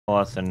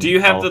us and Do you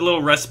have the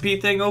little recipe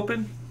thing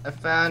open? I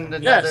found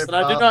another. Yes, and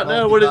I do not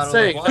know what it's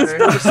saying. Let's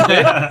go to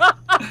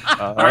stick.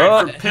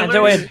 Alright, for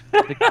pillars,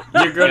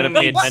 you're gonna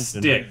need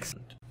attention. sticks.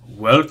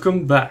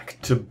 Welcome back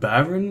to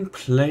Baron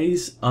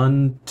Plays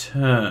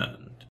Unturned.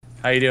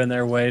 How you doing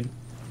there, Wade?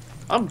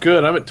 I'm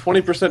good. I'm at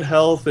 20%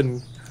 health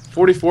and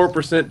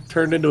 44%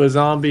 turned into a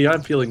zombie.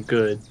 I'm feeling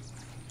good.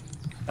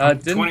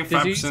 Did you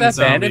use that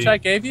bandage I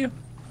gave you?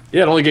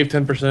 Yeah, it only gave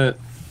 10%.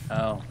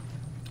 Oh.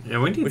 Yeah,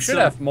 we should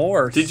have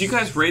more. Did you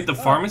guys raid the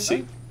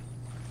pharmacy?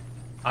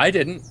 I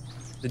didn't.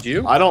 Did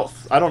you? I don't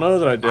know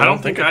that I did. I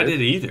don't think I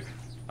did either.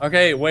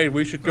 Okay, Wade,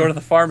 we should go to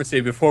the pharmacy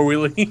before we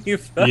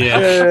leave. Yeah.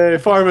 Yay,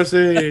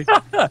 pharmacy.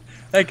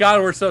 Thank God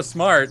we're so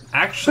smart.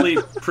 Actually,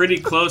 pretty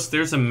close.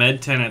 There's a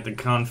med tent at the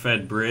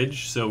Confed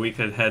Bridge, so we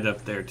could head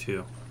up there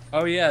too.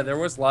 Oh yeah, there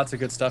was lots of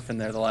good stuff in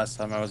there the last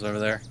time I was over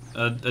there.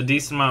 A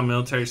decent amount of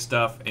military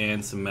stuff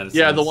and some medicine.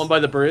 Yeah, the one by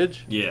the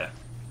bridge? Yeah.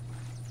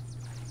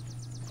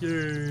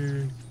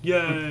 Yay.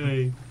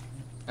 Yay.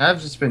 I've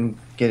just been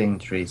getting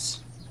trees.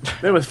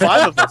 Man, with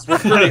 5 of us, we're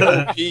pretty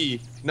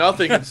OP.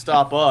 Nothing can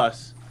stop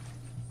us.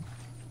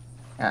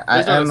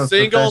 There's not a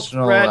single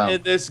threat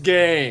in this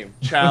game.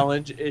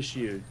 Challenge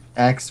issued.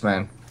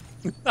 X-Men.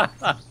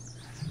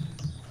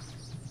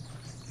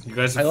 You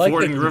guys are I like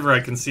fording it. the river. I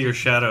can see your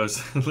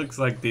shadows. It looks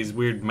like these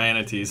weird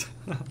manatees.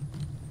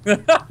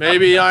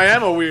 Maybe I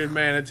am a weird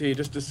manatee,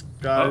 just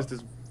disguised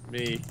as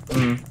me.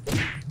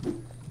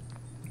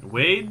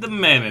 Wade the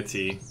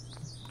manatee.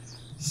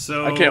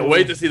 So I can't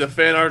wait to see the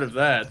fan art of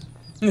that.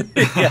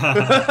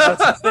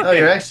 Oh,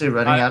 you're actually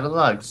running out of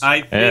lugs.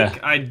 I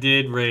think I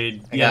did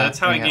raid. Yeah, that's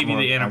how I gave you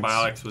the more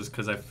antibiotics, was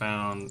because I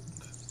found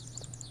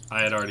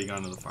I had already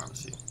gone to the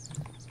pharmacy.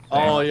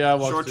 Oh yeah,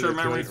 well, Short-term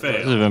memory This fail.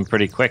 has been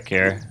pretty quick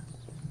here.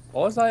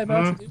 What was I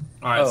about to do?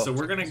 Alright, Oh. so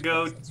we're gonna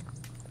go.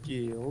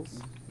 Skills.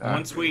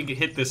 Once we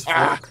hit this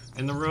fork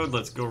in the road,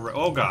 let's go.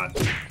 Oh god,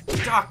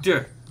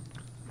 doctor.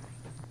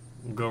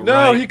 We'll go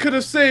No, right. he could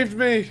have saved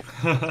me.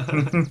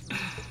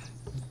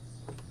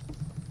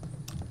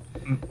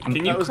 Can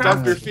you That was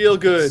craft? Dr.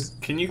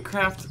 Feelgood. Can you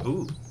craft?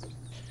 Ooh,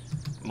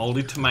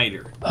 moldy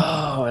tomato.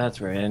 Oh,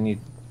 that's right. I need.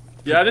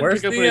 Yeah, I didn't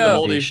Where's pick up the, any of the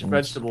moldy Patience.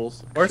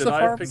 vegetables. Where's Should the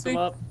I have picked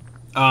pharmacy?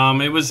 them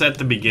up? It was at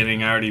the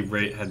beginning. I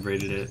already had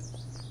rated it.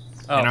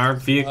 Oh. In our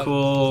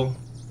vehicle.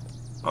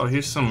 Oh,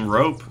 here's some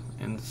rope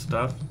and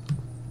stuff.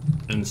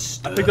 And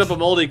stuff. I picked up a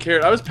moldy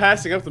carrot. I was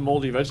passing up the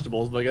moldy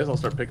vegetables, but I guess I'll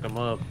start picking them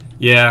up.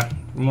 Yeah,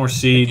 more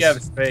seeds. You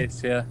have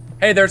space, yeah.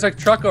 Hey, there's a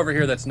truck over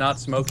here that's not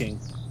smoking.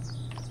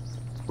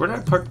 Where did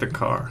I park the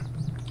car?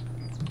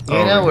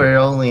 You know we're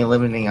only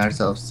limiting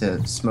ourselves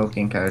to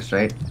smoking cars,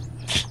 right?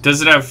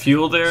 Does it have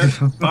fuel there,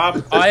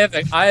 Bob? I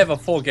have a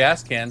full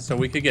gas can, so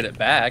we could get it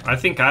back. I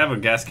think I have a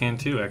gas can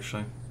too,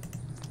 actually.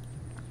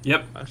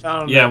 Yep. I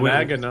found Yeah, a we-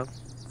 mag enough.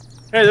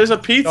 Hey, there's a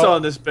pizza So,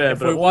 on this bed, If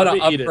but we want to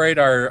eat it. upgrade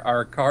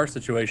our car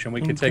situation,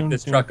 we could take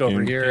this truck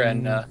over here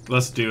and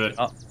Let's do it.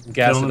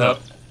 gas Filling it up.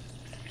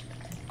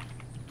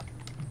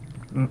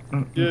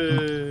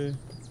 Yay.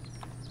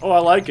 Oh, I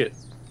like it.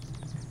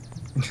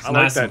 It's I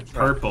nice like and that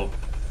truck. purple.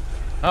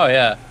 Oh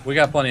yeah, we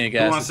got plenty of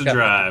gas. wants It's to got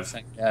drive?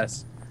 100%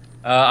 gas.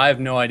 I have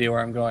no idea where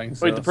I'm going.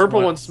 So Wait, the purple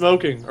someone- one's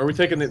smoking. Are we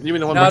taking the? You mean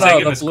the one? No, that's taking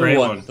no, the this blue gray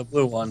one. one. The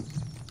blue one.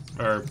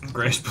 Or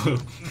grayish blue.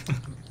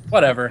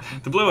 Whatever.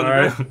 The blue one. All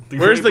right. The gray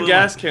Where's the blue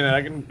gas one. can?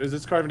 I can. Is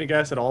this car have any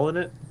gas at all in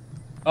it?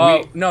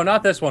 Oh no,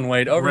 not this one,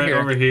 Wade. Over Right here.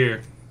 over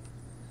here.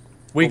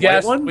 We The white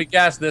gas. one? We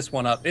gas this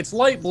one up. It's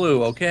light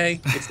blue,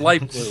 okay? It's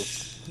light blue.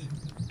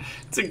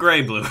 It's a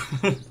gray blue.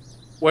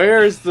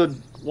 Where's the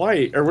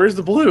white? Or where's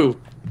the blue?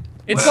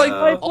 It's like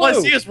light blue. All I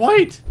see is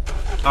white.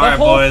 All right,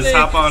 whole boys, thing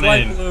hop is on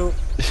light in. blue.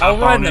 Hop I'll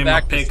ride on in the in my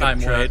back this pickup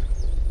time, truck. Wade.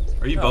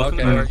 Are you Oh, both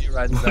okay. in there? Are you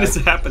riding the What is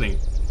back? happening?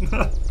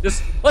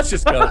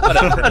 Let's go.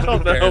 Whatever. I don't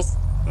Who know. cares?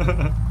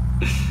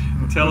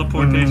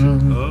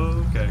 Teleportation.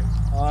 Okay.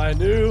 I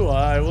knew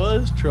I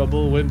was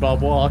trouble when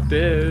Bob walked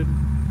in.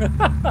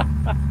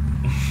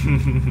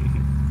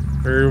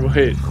 Or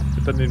wait,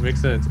 it doesn't even make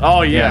sense.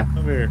 Oh yeah,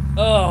 come here.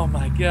 Oh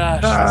my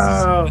gosh,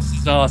 Oh. this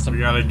is awesome.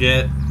 We gotta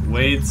get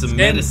Wade some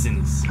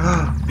medicines. We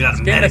gotta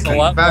Skin is a medicate.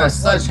 lot Found more a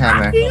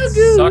sledgehammer.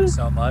 sucks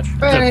so much.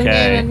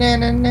 okay.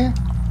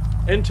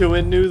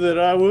 Entoan knew that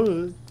I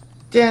would.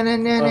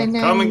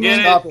 Come and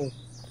get Stop it.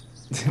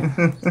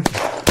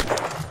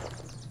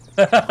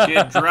 it.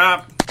 Get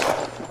dropped.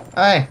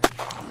 Hi.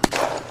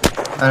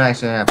 Oh,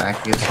 actually, I have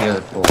access to the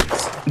other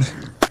bullets.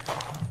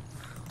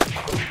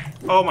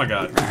 Oh my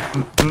god.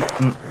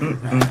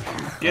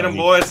 Get them,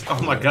 boys.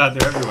 Oh my god,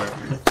 they're everywhere.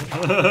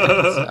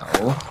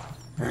 So,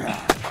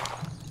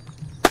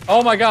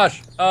 Oh my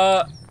gosh,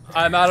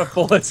 I'm out of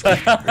bullets.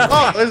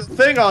 Oh, there's a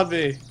thing on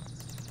me.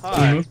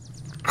 Hi.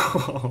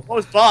 Oh, What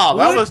was Bob?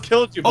 I almost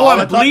killed you, Bob.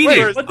 I'm I thought-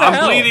 bleeding. what the I'm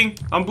hell? bleeding.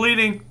 I'm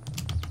bleeding.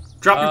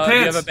 Drop your Do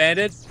you pants. have a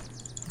bandage?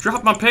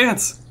 Drop my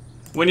pants.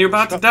 When you're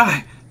about to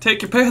die,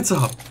 take your pants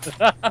off.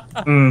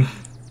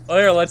 Oh,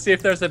 here, let's see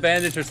if there's a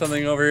bandage or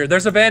something over here.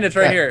 There's a bandage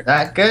right here.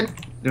 That good?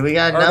 Do we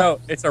got Or enough? no,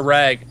 it's a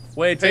rag.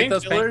 Wait, take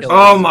those Painkillers? painkillers.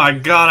 Oh my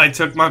god, I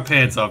took my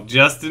pants off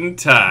just in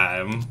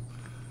time.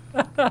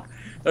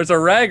 There's a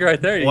rag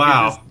right there. You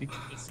Wow. can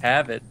just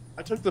have it.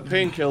 I took the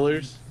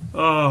painkillers.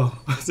 Oh.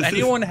 Does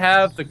anyone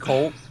have the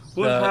Colt?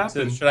 What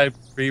happened? Should I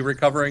be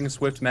recovering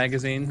Swift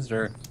magazines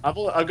or?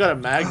 I've got a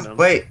Magnum.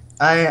 Wait,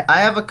 I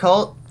have a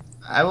Colt.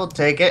 I will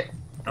take it.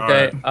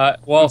 Okay.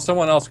 Well,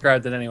 someone else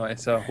grabbed it anyway,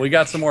 so we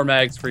got some more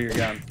mags for your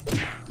gun.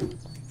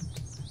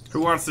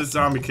 Who wants this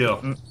zombie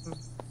kill?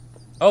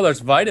 Oh, there's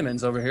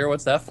vitamins over here.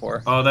 What's that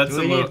for? Oh, that's Do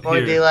a we little. need more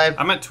Here. Dlive?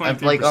 I'm at 23%.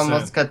 I've like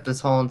almost cut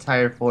this whole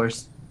entire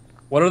force.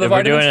 What are the If we're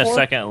vitamins doing a for?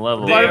 second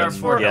level, They are then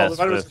for- yes, the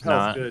but vitamins if health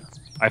not, good.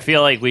 I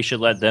feel like we should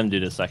let them do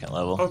the second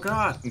level. Oh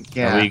God.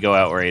 Yeah, And we go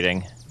out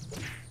raiding.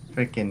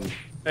 freaking.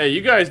 Hey,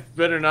 you guys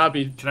better not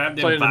be Can I have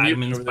them playing the mute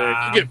vitamins, over there.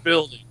 Bob? You get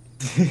building.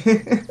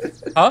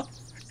 Huh?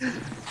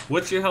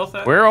 What's your health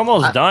at? We're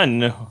almost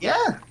done. Yeah.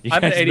 You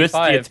I'm at guys missed the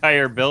 85.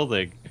 entire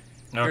building.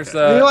 There's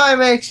Okay. We want to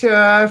make sure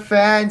our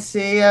fans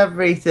see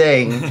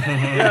everything.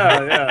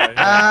 Yeah.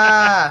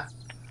 Ah,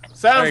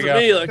 Sounds There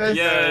to you me like you Yay.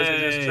 guys are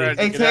just trying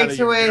to it get out takes of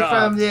your away job.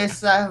 from this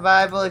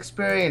survival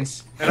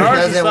experience. In our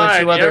Because then when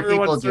society, two other everyone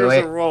people do serves a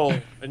it. role,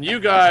 and you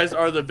guys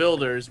are the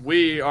builders.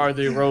 We are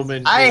the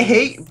Roman. I kings.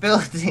 hate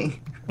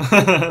building.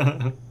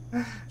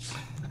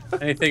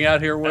 anything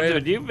out here, Wade?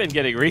 Dude, you've been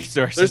getting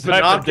resources.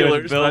 There's I've been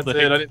doing binoculars. That's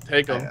building. it. I didn't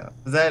take I them. know.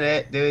 Is that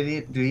it?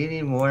 Do you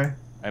need more?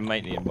 I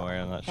might need more.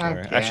 I'm not sure.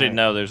 Okay. Actually,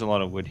 no. There's a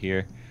lot of wood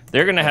here.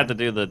 They're gonna have to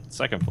do the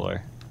second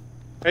floor.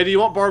 Hey, do you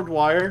want barbed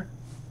wire?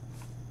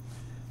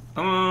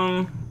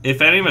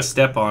 If any of us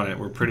step on it,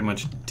 we're pretty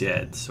much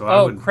dead. So I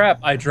Oh would. crap!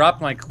 I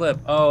dropped my clip.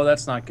 Oh,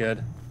 that's not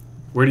good.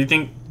 Where do you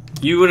think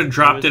you would have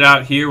dropped it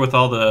out here with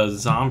all the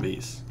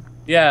zombies?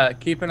 Yeah,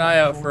 keep an eye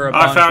out for a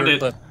I found bonjour it.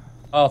 clip.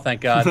 Oh,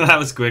 thank God. That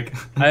was quick.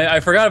 I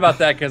forgot about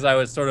that because I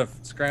was sort of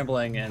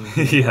scrambling and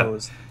Yeah.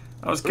 froze.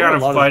 I was There were kind a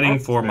of lot of fighting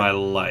zombies for there. my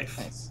life.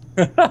 Nice.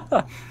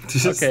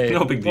 Just Okay,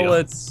 no big deal.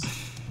 bullets,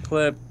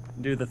 clip,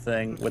 do the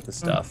thing with the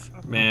stuff.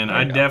 Man, There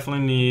I you go.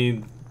 definitely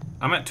need.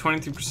 I'm at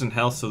 23%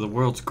 health, so the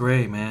world's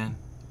gray, man.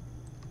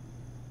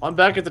 I'm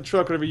back at the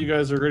truck whenever you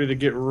guys are ready to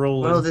get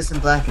rolling. Well, this in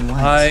black and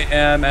white. I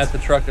am at the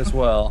truck as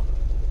well.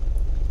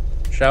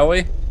 Shall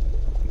we?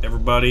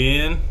 Everybody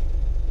in?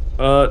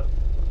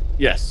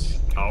 Yes.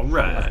 All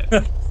right.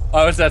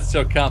 Why was that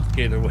so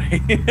complicated,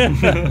 Wade?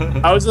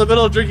 I was in the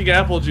middle of drinking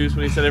apple juice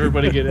when he said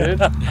everybody get in.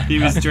 He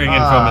was drinking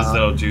from his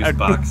little juice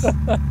box.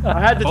 I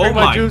had to Oh drink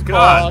my my juice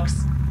God.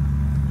 box.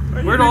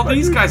 Where'd all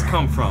these guys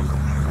come from?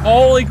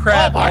 Holy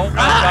crap! Oh my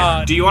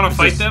God! Do you want to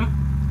fight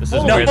them? This is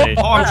Oh, where they.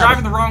 Oh, I'm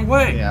driving the wrong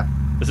way. Yeah.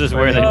 This is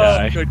where they Oh,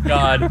 die. good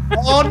God!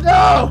 Oh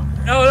no!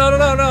 No!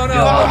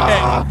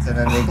 And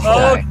then they just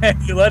die. Okay,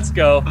 okay, let's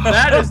go.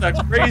 That is a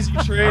crazy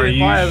Are trade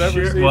you if I have ever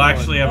sure? seen Well, one.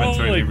 actually, I'm at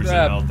Holy 20%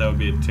 crap. health. That would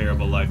be a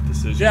terrible life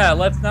decision. Yeah,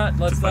 let's not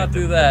fight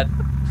do them. that.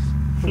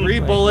 3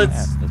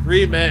 bullets,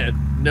 3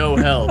 men, no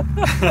health,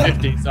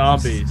 50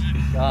 zombies.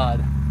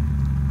 God.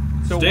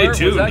 So Stay where,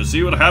 tuned was to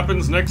see what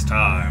happens next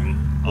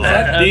time.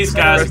 that- These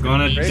guys are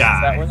gonna Is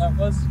that where die. that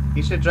was?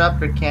 You should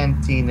drop your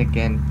canteen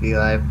again,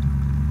 Dlive.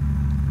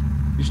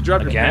 You should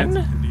drop your Again?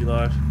 hands in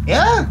D-Live.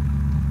 Yeah.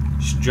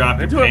 You should drop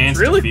your Entoan pants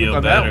really to feel put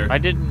on that better. I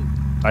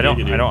didn't. I don't.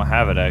 Giggity. I don't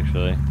have it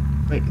actually.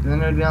 Wait,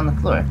 then it would be on the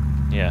floor.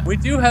 Yeah. We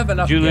do have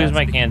enough. Did you lose gas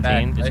my to get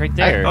canteen? back, It's right? right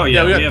there. Oh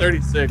Yeah, yeah, we got have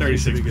 36. We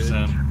should be good.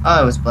 36%.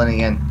 Oh, it was blending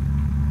in.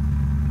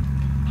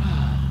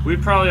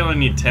 We'd probably only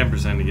need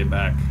 10% to get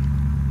back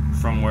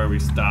from where we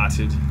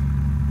started.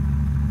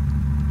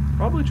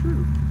 Probably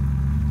true.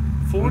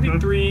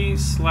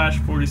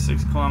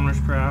 43/46 kilometers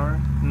per hour.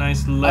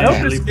 Nice I leisurely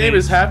hope this game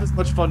pace. is half as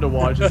much fun to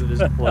watch as it is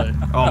to play.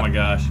 Oh my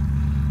gosh.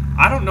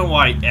 I don't know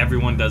why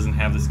everyone doesn't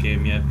have this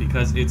game yet,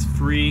 because it's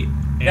free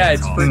and Yeah,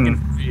 it's awesome.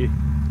 freaking free.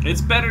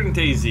 It's better than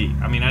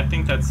DayZ. I mean, I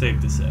think that's safe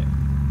to say.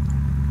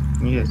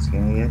 You're just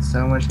gonna get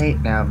so much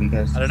hate now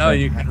because. I don't know.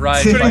 You could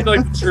ride. It's pretty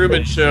like the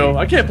Truman Show.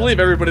 I can't believe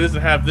everybody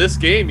doesn't have this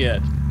game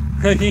yet.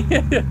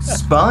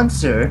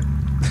 Sponsor.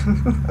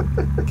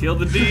 Kill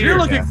the If deer. you're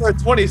looking for a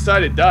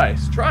 20-sided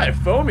dice, try a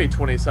foamy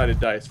 20-sided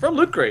dice from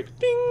Loot Crate.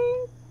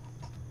 Ding!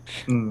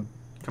 Hmm.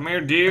 Come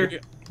here, deer.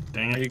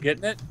 Dang Are you it.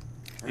 getting it?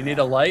 You need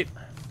a light.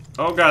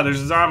 Oh god,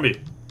 there's a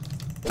zombie.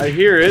 I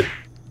hear it.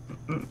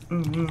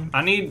 Mm-hmm.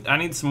 I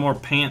need some more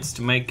pants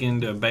to make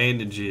into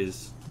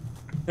bandages.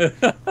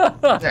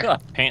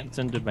 Pants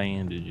into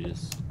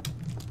bandages.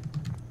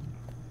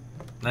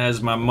 That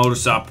is my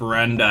modus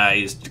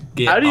operandi, is to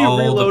get How do you all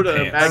reload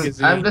the a pants.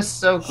 magazine? I'm just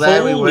so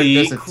glad we Holy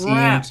worked as a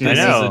crap, team to I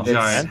this know. is a do this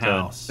giant Entoan.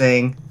 house.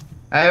 thing.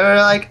 I were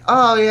like,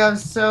 oh, you have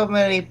so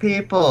many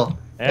people.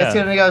 It's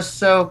Yeah. gonna go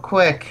so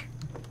quick.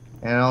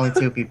 And only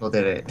 2 people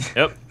did it.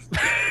 Yep.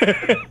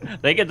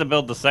 They get to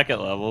build the second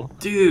level.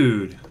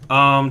 Dude,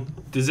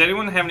 does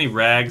anyone have any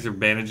rags or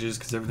bandages?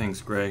 Because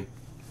everything's gray.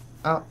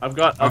 I've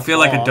got. I feel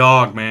like a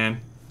dog, man.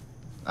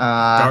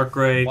 Dark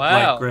gray,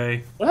 Wow. light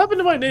gray. What happened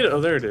to my native?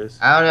 Oh, there it is.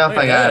 I don't know if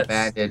Look I at got a this.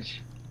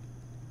 bandage.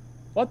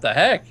 What the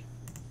heck?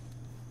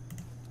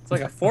 It's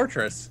like a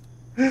fortress.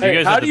 You Hey,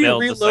 guys how have do to you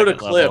build the reload a second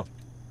clip?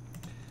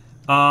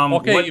 level.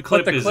 Okay, what you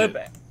clip put the is clip.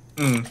 it?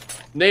 Mm.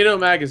 NATO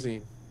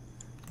magazine.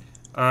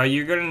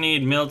 You're gonna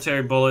need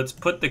military bullets.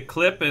 Put the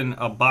clip in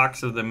a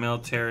box of the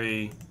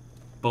military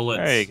bullets.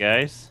 Alright,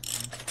 guys.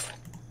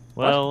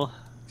 Well,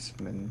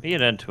 marksman. Me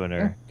and Entoan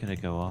are gonna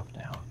go off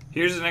now.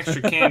 Here's an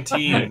extra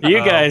canteen. You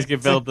guys can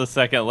build the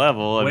second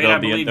level and Wait, I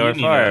build the believe indoor you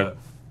need farm.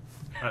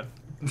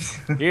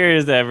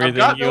 Here's I've everything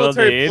got you will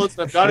military need. bullets.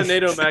 I've got a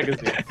NATO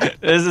magazine.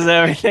 This is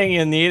everything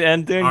you need,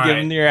 Entoan. All Give right.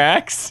 him your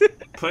axe.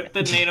 Put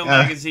the NATO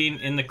magazine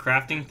in the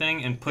crafting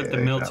thing and put the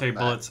Yeah, military got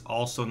that. bullets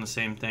also in the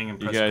same thing and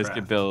You press guys craft.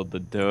 can build the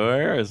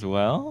door as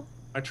well.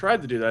 I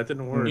tried to do that. It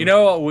didn't work. You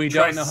know, we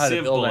Try don't know how to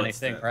civ build bullets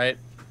anything, then. right?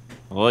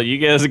 Well, you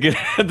guys are gonna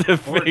have to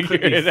Or it figure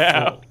could be it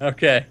out.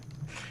 Okay.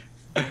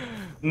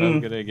 I'm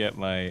gonna get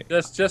my.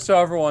 Just so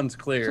everyone's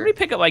clear. Somebody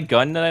pick up my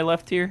gun that I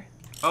left here.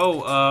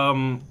 Oh,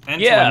 Entoan,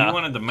 Yeah. you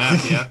wanted the map,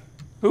 yeah?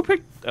 Who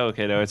picked? Oh,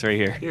 okay, no, it's right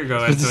here. Here you go,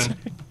 Entoan.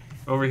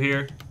 Over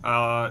here.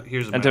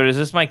 Here's a map. Entoan, is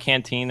this my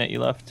canteen that you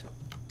left?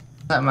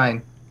 Not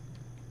mine.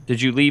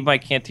 Did you leave my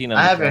canteen on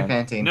I the have your ground?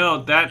 canteen.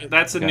 No,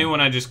 that's a Okay. new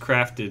one I just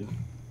crafted.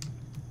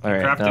 All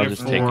right, Crafted then I'll it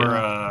just for, take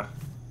it.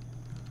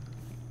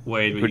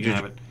 Wade, but Would you can you-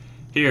 have it.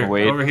 Here,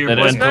 Wade, over here, let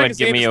boys. Entoan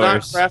magazine give me is not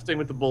yours. crafting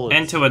with the bullets.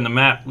 Entoan, the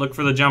map. Look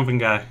for the jumping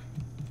guy.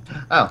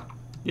 Oh,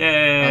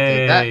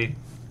 Yay!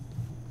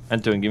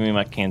 Entoan, give me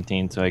my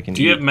canteen so I can.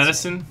 Do you eat. have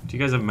medicine? Do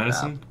you guys have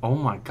medicine? Oh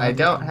my god. I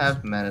don't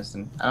have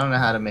medicine. I don't know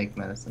how to make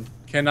medicine.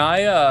 Can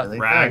I, Really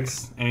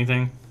Rags?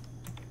 Anything?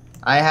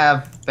 I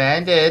have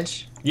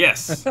bandage.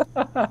 Yes.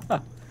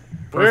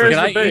 Where is can the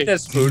I eat base?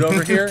 this food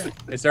over here?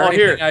 Is there Oh,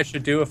 anything here. I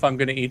should do if I'm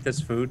gonna eat this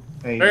food?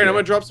 There you Baron, I'm go.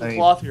 gonna drop some Let me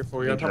cloth here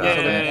for you. I'm talking about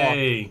something cloth.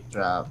 Yay!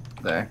 Drop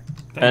there.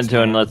 Thanks,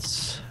 Entoan, man.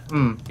 let's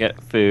Mm.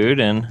 get food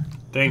and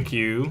Thank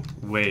you,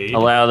 Wade.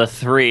 allow the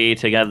three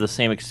to have the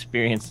same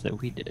experience that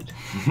we did.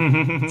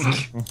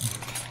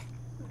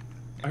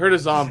 I heard a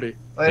zombie.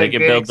 What a They can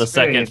great build the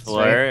second experience,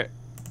 floor, right?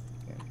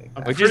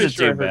 I'm which pretty isn't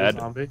sure too I heard a bad.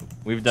 zombie.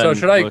 We've done So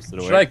should I most of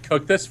the should I work.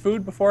 cook this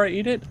food before I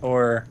eat it,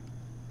 or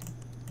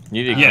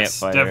You need a Yes,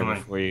 campfire definitely.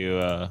 before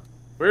you.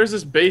 Where's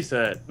this base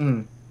at?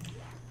 Mm.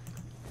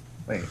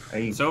 Wait, are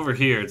you? It's over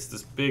here. It's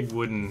this big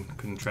wooden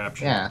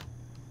contraption. Yeah.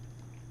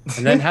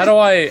 and then how do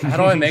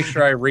I make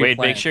sure I replant?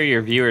 Wait, make sure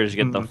your viewers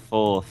get the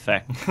full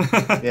effect.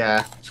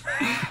 Yeah.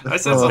 I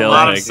sense a Full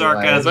lot of building.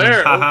 sarcasm.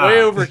 There, Haha.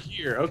 way over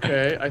here.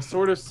 Okay, I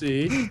sort of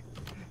see.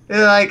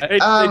 They're like, Hey,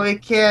 oh, hey, we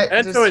can't.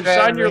 Entoan, just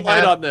shine your randomly light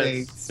have on this.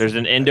 things. There's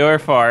an indoor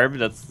farm.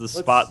 That's the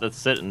spot Let's- that's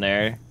sitting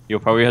there. You'll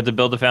probably have to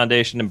build a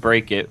foundation and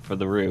break it for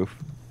the roof.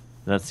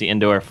 That's the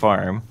indoor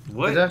farm.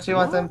 What? But don't you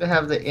want them to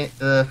have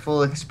the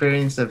full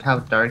experience of how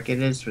dark it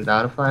is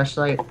without a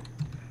flashlight?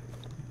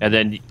 And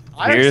then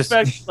I here's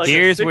expect, like, a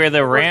here's where the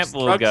 60-story ramp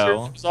will structure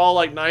go. It's all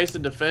like nice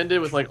and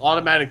defended with like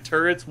automatic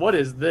turrets. What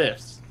is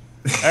this?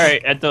 All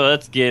right, Eto,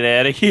 let's get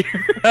out of here.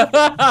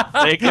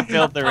 They can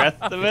build the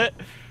rest of it.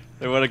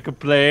 They want to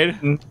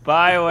complain.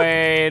 Bye,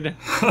 Wade.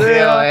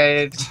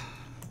 Wait.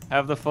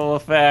 Have the full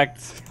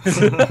effect.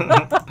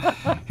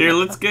 Here,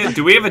 let's get.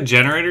 Do we have a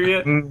generator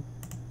yet?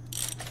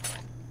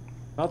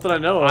 Not that I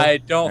know of. I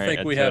don't All right,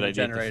 think we Eto, have I a need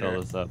to fill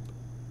generator. this up.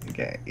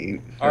 Okay.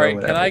 All right,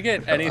 can I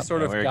get any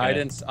sort of We're gonna-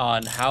 guidance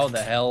on how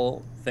the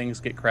hell things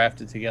get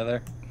crafted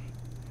together?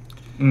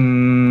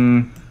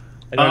 Mm,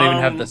 I don't even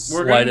have the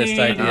We're gonna slightest need-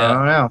 I idea.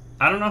 don't know.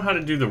 I don't know how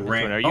to do the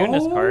ramp. Are you in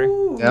this car?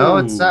 No,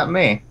 it's not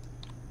me.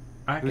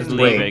 I Who's can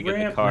leaving do in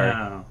the ramp car?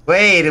 now.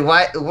 Wait,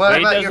 what Wade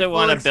about doesn't your full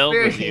wanna build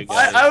with you experience?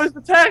 guys. I was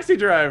the taxi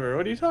driver.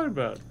 What are you talking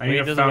about? I need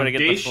Wade a doesn't want to get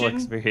the full foundation.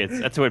 experience.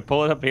 That's what.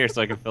 Pull it up here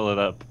so I can fill it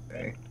up.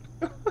 Okay.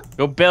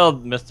 Go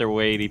build, Mr.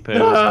 Wadey Poo.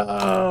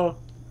 Oh,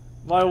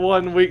 my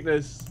one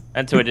weakness.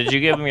 Entoan, did you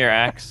give him your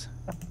axe?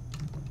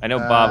 I know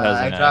Bob has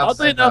I an dropped- axe. I'll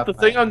tell you I not the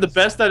dropped thing my I'm the axe.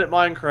 best at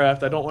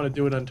Minecraft. I don't want to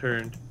do it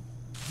unturned.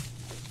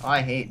 Oh,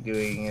 I hate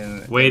doing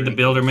it. Wade the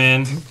Builder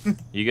Man.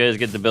 You guys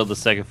get to build the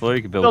second floor.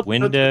 You can build Built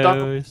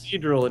windows.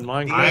 Cathedral in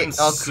Minecraft. I- I'm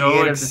all so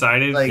creative,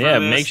 excited. like- for Yeah,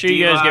 this, make sure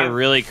you guys get Dlive.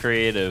 really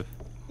creative.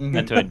 Mhm.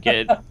 Entoan,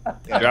 get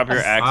Yeah. drop your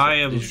axe. I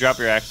am Did you drop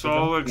your axe?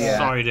 so with them? Yeah,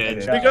 excited. I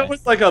did. Should we go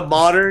with like a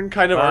modern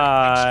kind of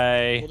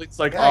architecture? Bye. It's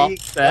like Yeah, you-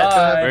 offset.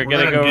 Bye. We're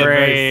gonna go get very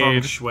raid.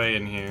 feng shui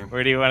in here.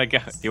 Where do you want to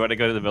go? Do you want to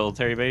go to the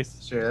military base?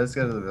 Sure, let's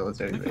go to the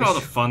military Look base. at all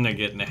the fun they're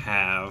getting to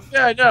have.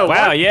 Yeah, I know.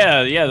 Wow, Why-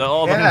 yeah,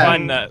 all the Yeah.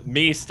 fun.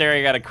 Me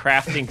staring at a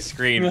crafting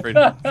screen for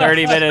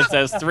 30 minutes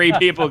as 3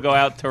 people go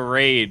out to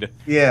raid.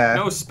 Yeah.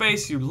 No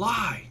space, you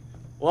lie.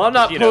 Well, I'm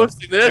not You know,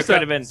 posting this there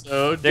could have been-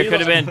 episode. There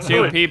could have been D-Live, 2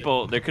 do it.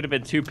 people. There could have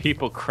been 2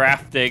 people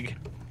crafting.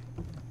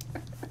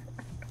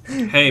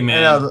 Hey, I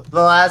man. know,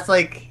 the last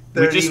like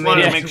 30 We just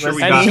wanted to minutes make sure was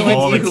we got me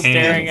all the and you.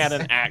 cannons. staring at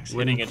an axe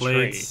Wooden hitting a tree.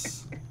 plates.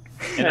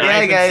 And Yeah,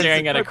 I've been guys,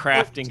 staring at a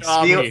crafting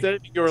Job you- of screen.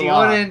 editing your Do you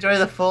want to life. enjoy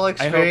the full I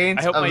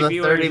experience hope of my the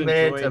viewers 30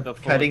 minutes enjoy of the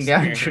full cutting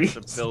down experience trees?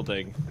 of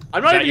building.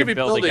 I'm not Is that even your gonna be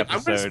building building. I'm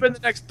going to episode? spend the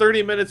next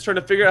 30 minutes trying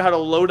to figure out how to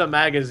load a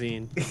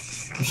magazine.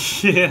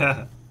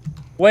 Yeah.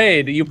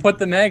 Wade, you put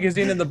the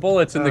magazine and the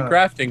bullets in the Uh,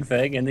 crafting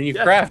thing, and then you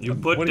yeah, craft You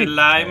them. put What the do you-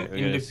 lime Alright,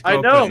 in the guys. I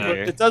know, coconut. but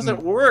it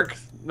doesn't work.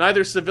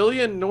 Neither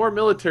civilian nor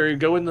military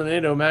go in the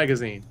NATO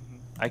magazine.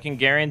 I can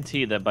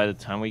guarantee that by the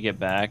time we get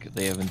back,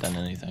 they haven't done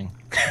anything.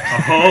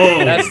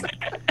 Oh, That's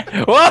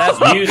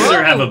Whoa! you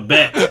sir have a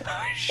bet.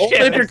 Only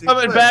if you're Shit.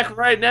 coming back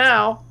right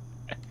now.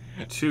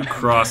 Two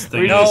cross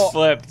things. We just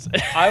flipped.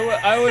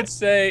 I would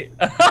say.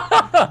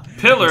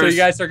 Pillars. So you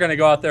guys are gonna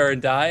go out there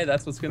and die?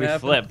 That's what's gonna We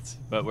happen. flipped,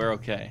 but we're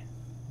okay.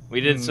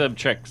 We did some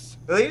tricks.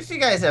 At least you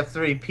guys have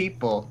 3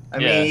 people. I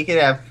Yeah. mean, you could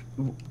have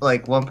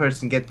like one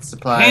person get the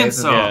supplies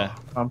Handsaw. and Yeah.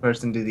 one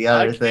person do the I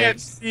other can't thing.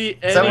 see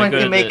any. Someone go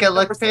to can make the- it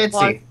look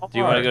fancy. Do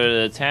you want to go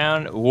to the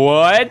town?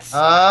 What?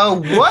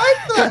 Oh, what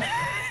the?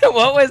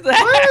 What was that?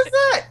 What is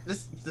that?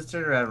 Just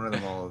turn around and run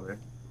them all over.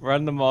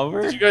 Run them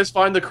over? Did you guys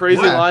find the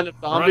crazy Yeah. line of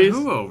Run zombies?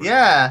 who over?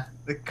 Yeah,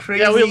 the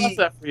crazy. Yeah, we left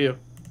that for you.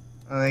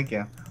 Oh, thank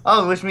you.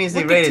 Oh, which means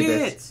they Look at rated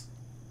this. tits.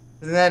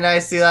 Isn't that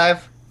nice, Dlive?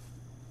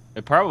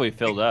 It probably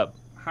filled up.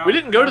 How- We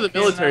didn't go to the how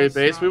can military that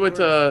base. not We went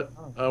work?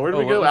 to where did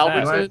Oh, we go? what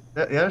was that?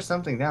 Alberton. There's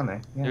something down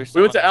there. Yeah. There's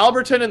We went to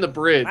Alberton and the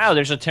bridge. Wow,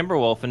 there's a timber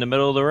wolf in the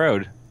middle of the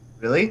road.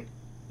 Really?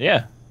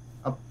 Yeah,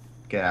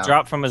 Get out.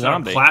 dropped from a Is that a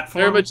zombie.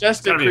 platform? They're majestic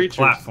It's gotta be a creatures.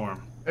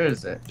 platform. Where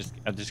is it?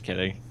 I'm just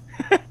kidding.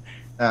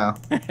 Oh.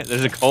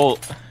 There's a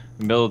Colt.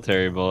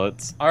 Military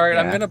bullets. All right,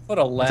 I'm Yeah. gonna put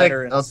a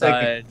ladder I'll take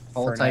a inside.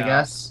 Bolt, for I now.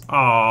 guess. Oh,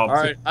 All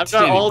right, I've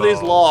got all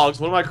these logs.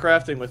 What am I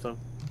crafting with them?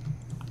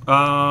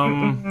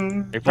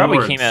 They probably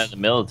Boards. came out of the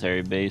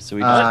military base, so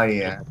we Oh, just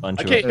yeah. a bunch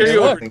I of can't it. hear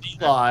you Yeah. over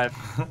D-Live.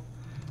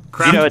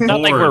 You know, it's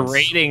not like we're boards.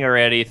 raiding or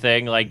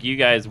anything. Like you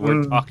guys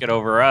were talking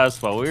over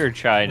us while we were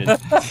trying to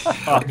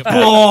talk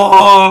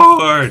about.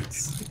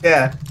 Boards!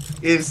 Yeah.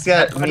 You've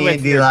got Fun me with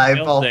and your Dlive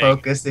all building.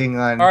 focusing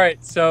on. All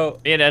right, so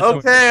Yeah, that's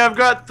Okay, I've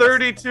got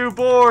 32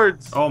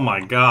 boards. Oh my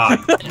god.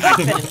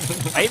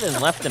 I even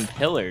left them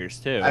pillars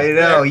too. I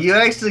know. You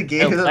actually I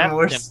gave them left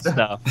more them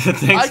stuff.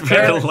 Thanks for the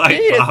can't light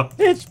see it. pop.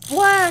 It's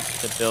black.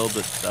 to build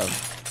the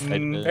stuff.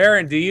 Mm.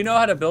 Aaron, do you know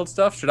how to build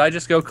stuff? Should I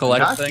just go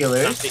collect things?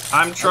 Binoculars.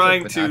 I'm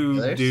trying to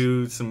binoculars.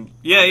 do some.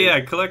 Yeah,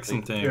 collect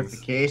some things.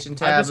 Purification I'm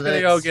tablets. just gonna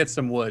go get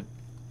some wood.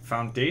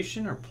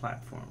 Foundation or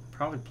platform?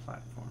 Probably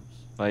platforms.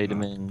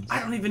 Vitamins. I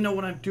don't even know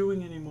what I'm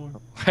doing anymore.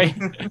 Why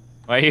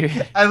are you?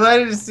 I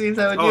wanted to see if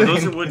that would Oh, do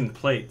those it. are wooden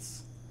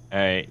plates. All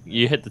right,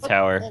 you hit the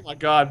tower. Oh my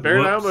god,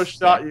 Baron, I Whoops. almost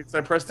shot you because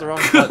I pressed the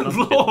wrong Good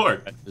button.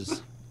 lord.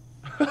 Just-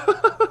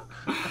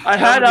 I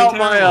had That out would be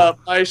my terrible.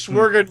 my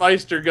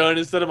Schwergenmeister gun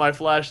instead of my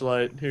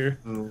flashlight here.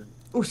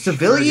 Ooh,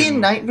 civilian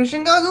night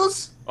vision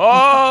goggles?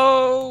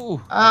 Oh!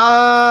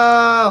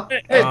 Oh,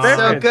 Hey, it's so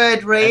Baron.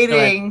 good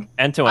rating.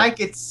 I Entoan.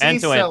 could see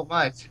Entoan. so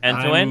much.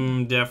 Entoan.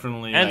 I'm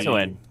definitely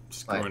Entoan.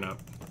 screwing up.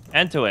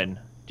 Entoan.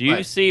 Do you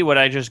What? see what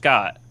I just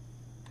got?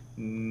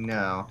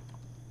 No.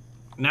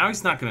 Now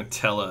he's not gonna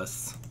tell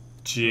us.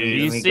 Do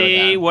you Let me go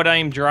see down. what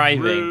I'm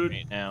driving Rude.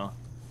 right now?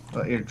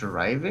 What, you're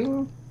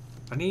driving?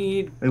 I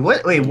need.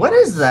 Wait, what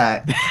is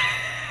that?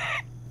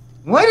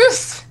 What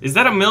is... Is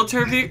that a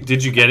military vehicle?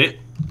 Did you get it?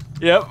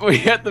 Yep,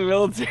 we got the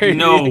military.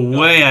 No vehicle.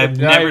 way. I've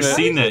never Driving.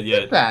 seen that Get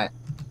yet. that?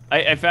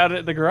 I found it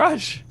in the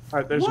garage.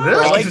 Alright, there's What?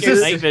 I like It's his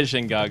just- night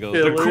vision goggles.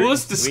 Yeah. The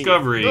coolest Sweet.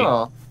 discovery,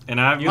 Cool.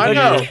 and I've I look-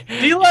 know.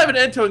 D-Live and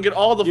Entoan get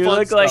all the You fun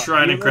look stuff. like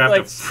Trying to you look craft a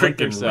like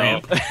Splinter frickin' Cell.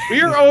 ramp.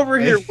 We are over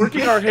here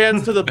working our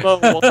hands to the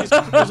bone while he's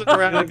cruising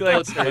around You in look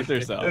like military.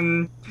 Splinter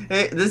Cell.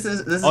 Hey, this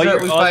is All what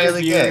your, we all your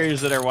finally get.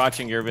 viewers that are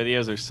watching your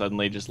videos are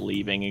suddenly just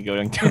leaving and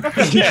going to our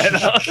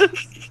channel.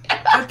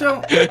 I don't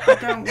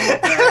want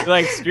that.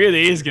 Like, screw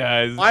these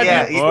guys. I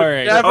Yeah, It's you-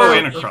 boring. Never Oh,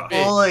 and a cross.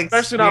 Full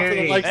Especially not for the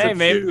experience. likes Hey, of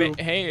maybe, you.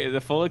 hey,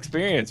 the full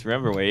experience.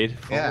 Remember, Wade?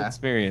 Full Yeah,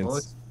 experience. Full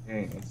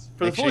experience.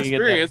 For the Make full sure you get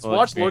that experience, full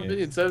watch Lord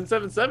experience. Minion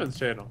 777's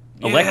channel.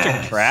 Electric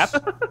Yes.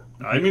 trap?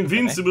 I'm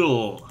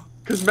invincible.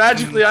 Because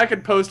magically I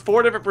could post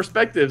 4 different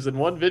perspectives in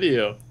one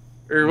video.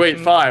 Or wait,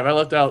 5. I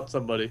left out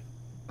somebody.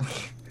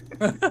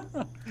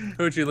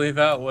 Who'd you leave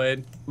out,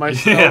 Wade?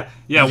 Myself.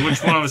 Yeah.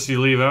 Which one of us do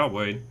you leave out,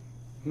 Wade?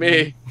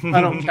 Me.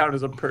 I don't count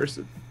as a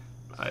person.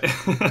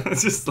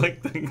 It's just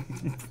like the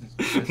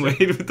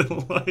Wade with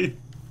the light.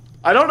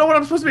 I don't know what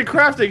I'm supposed to be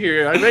crafting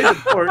here. I made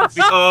the boards.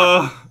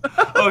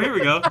 Oh, here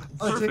we go.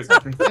 Oh, it takes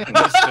Perfect. everything.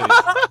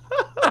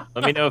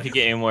 Let me know if you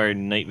get any more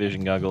night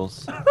vision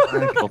goggles.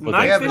 Like, We'll put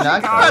Night yeah, them- vision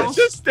I'm goggles?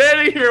 just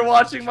standing here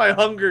watching my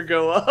hunger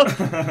go up.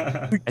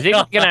 I think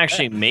we can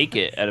actually make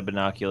it out of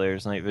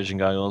binoculars, night vision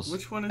goggles.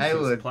 Which one is I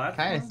this? would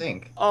Platform? kind of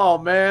think. Oh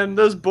man,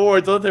 those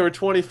boards! I thought they were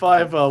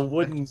 25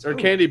 wooden or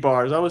candy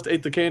bars. I almost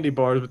ate the candy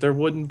bars, but they're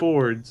wooden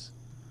boards.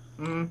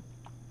 Mm.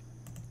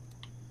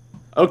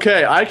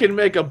 Okay, I can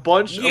make a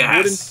bunch of wooden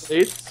Yes!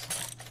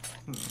 plates.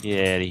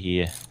 Get out of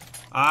here.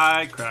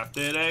 I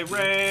crafted a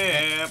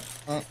ramp.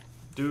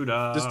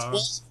 Doo-dah. Does 12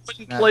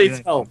 wooden Not plates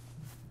doing- help?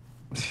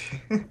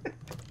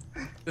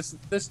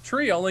 This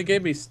tree only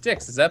gave me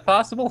sticks. Is that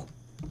possible?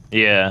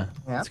 Yeah,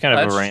 Yeah. it's kind of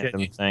That's a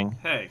random shitty. thing.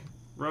 Hey,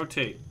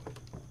 rotate.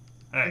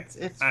 Hey. It's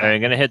Hey. All right,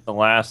 I'm gonna hit the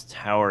last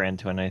tower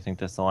into it. And I think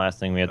that's the last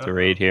thing we have to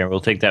raid here. We'll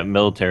take that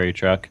military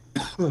truck,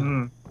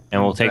 Mm.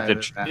 and we'll take Drive the.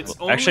 it back. It's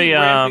only Actually,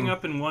 ramping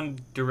up in one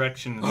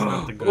direction. It's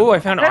not the good. Oh, I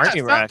found Yeah, army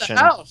it's not the ration.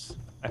 house.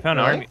 I found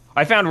Really? army.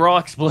 I found raw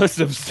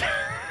explosives.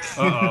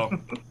 Uh-oh.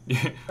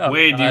 Oh,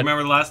 Wade, do you God.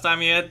 remember the last time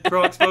he had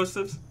raw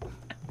explosives?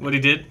 What he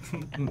did?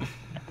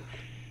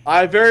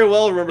 I very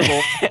well remember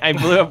the I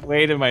blew up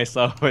way to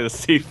myself with a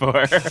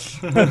C4.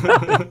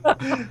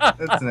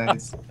 That's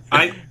nice.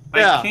 I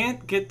Yeah.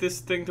 can't get this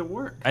thing to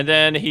work. And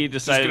then he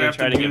decided gonna to have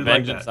try to to do get like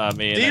vengeance that. on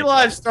me.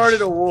 Dlive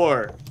started a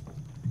war.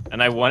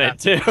 And I won it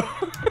too.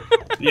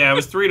 Yeah, it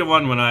was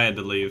 3-1 when I had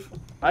to leave.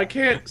 I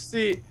can't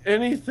see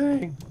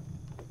anything.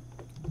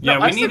 Yeah,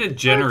 No, I we need a said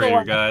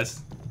generator,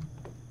 guys.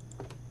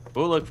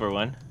 We'll look for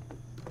one.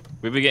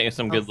 We've been getting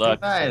some good Let's luck.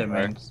 do that, So far.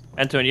 man.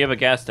 Antoine, you have a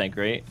gas tank,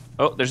 right?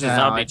 Oh, there's a No,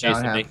 zombie I don't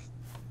chasing me. have-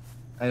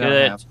 I don't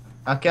Get have. it.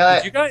 I'll kill it.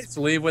 Did you guys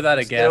leave without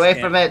a Just gas get away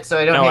can? from it so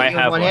I don't No, hit I you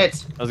with have one one.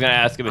 hit. I was gonna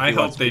ask him if I he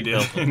hope wants they to be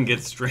killed. didn't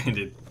get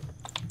stranded.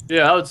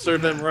 Yeah, that would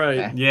serve them right.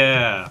 Okay.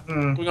 Yeah.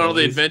 Mm. Going on all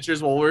the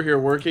adventures while we're here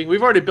working.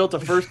 We've already built a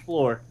first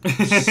floor. Are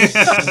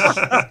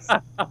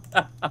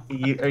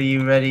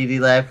you ready,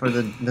 Dlive, for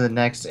the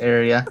next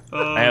area?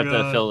 Oh, I have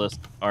God. to fill this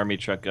army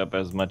truck up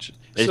as much.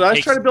 It Should I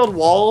takes- try to build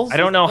walls? I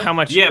don't know how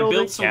much. Yeah, building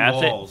build some gas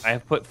walls. I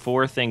have put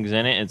 4 things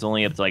in it. It's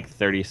only up to like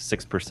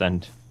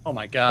 36%. Oh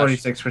my gosh.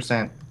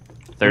 46%.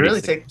 36%.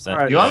 Really take-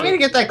 Alright. You want me to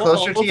get that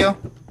closer to you?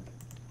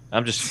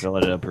 I'm just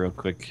filling it up real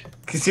quick.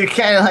 Because you're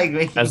kind of like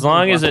making. As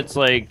long as it's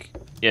like,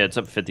 yeah, it's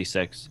up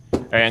 56. All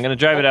right, I'm gonna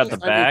drive it out the I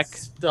need back.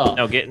 Stuff.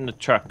 No, get in the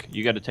truck.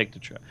 You got to take the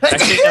truck.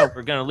 Actually, no,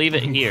 we're gonna leave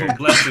it here.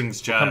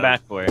 Blessings, child. Come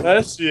back for it.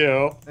 That's you.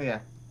 Oh, yeah.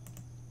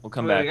 We'll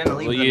come We're back. gonna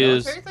leave We'll the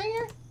use. military thing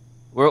here?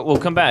 We'll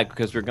come back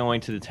because we're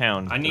going to the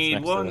town. I that's need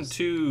next to 1, us.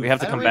 2. We have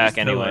to Why come don't we back just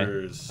anyway.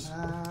 pillars.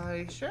 Are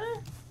you sure?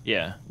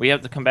 Yeah, we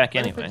have to come back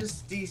What if anyway. it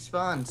just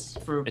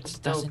despawns for It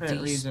no doesn't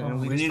apparent reason? And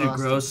despawn. We just need to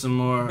lost grow it? some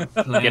more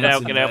plants Get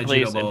out, and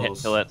please, and hit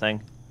vegetables. kill that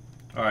thing.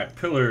 All right,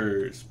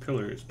 pillars,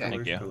 pillars, Thank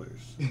pillars, you.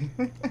 pillars. I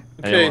didn't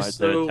Okay, want to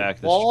so attack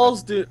this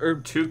walls do or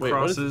Two wait,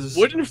 what is- crosses.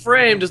 Wooden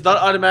frame does not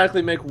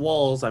automatically make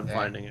walls. I'm Yeah.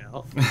 finding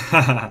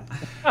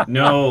out.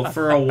 No,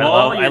 for a I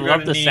wall, love, you're I love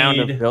gonna the sound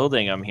of need-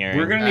 building I'm hearing.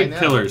 We're gonna I need know.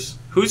 pillars.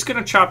 Who's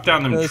gonna chop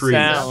down them the trees?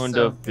 sound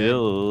So of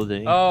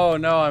building. Oh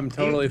no, I'm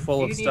totally Do full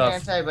you of need stuff.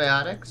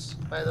 antibiotics,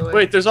 by the way?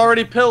 Wait, there's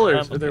already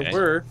pillars. Or Okay. there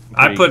were.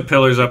 I put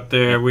pillars up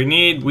there. We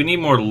need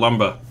more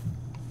lumber.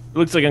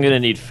 Looks like I'm gonna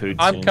need food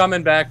I'm soon.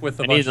 coming back with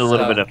a I bunch need a of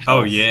little stuff. bit of. Oh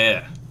health.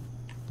 yeah.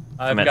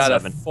 I've I'm at got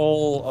 7.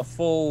 a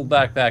full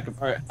backpack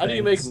of All right, how do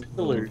you make things.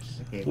 pillars?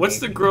 Okay, What's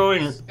the maybe.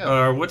 growing? Let's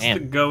go. What's Man.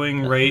 the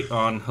going rate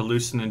on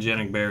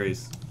hallucinogenic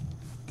berries?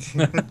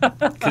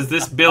 Because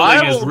this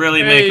building is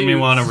really making me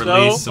want to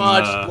release so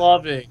much some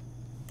loving.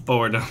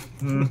 boredom.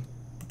 Hmm.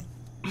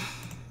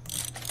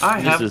 I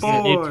This have is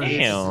bored. it.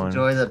 Just Town.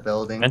 enjoy the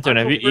building.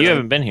 Anton, you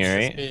haven't been here,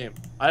 This right? game.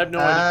 I have no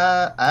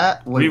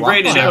idea. We Waffle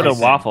rated Let's go House. to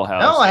everything. Waffle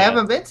House. No, I yeah.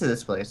 haven't been to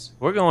this place.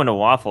 We're going to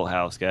Waffle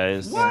House,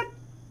 guys. What?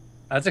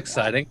 That's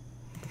exciting.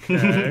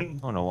 Okay.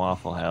 Going to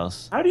Waffle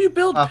House. How do you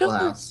build Waffle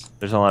pillars? House.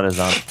 There's a lot of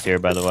zombies here,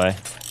 by the way.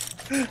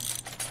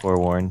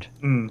 Forewarned.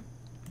 Hmm.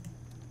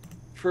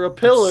 For a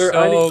pillar,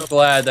 I So need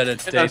glad that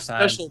it's a daytime.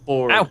 special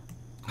board. Ow.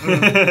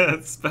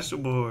 Special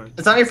board.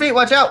 It's on your feet.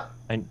 Watch out.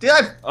 I-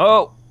 Dlive,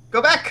 Oh,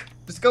 go back.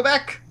 Just go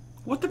back.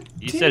 What the?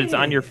 you said it's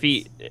on your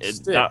feet. It's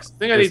Sticks. not. I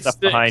think I there's need stuff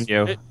sticks. behind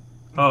you.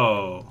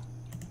 Oh.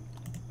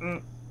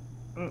 Mm,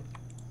 mm.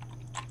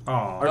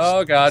 Oh.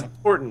 Oh god.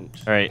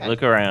 Important. All right,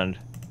 look around.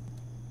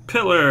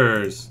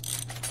 Pillars.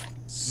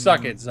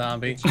 Suck it,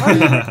 zombie. What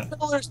is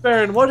pillars,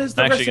 Baron? What is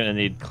the I'm actually recipe? gonna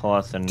need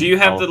cloth and. Do you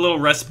have health. the little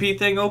recipe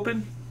thing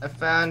open? I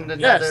found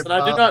another. Yes, and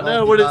I do not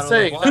know multi what it's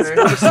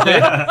bottle of saying.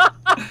 water.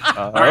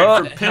 All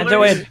right, for pillars,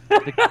 Antoine.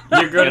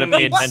 you're gonna Gotta pay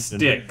need attention.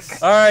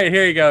 sticks. All right,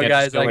 here you go, Yeah,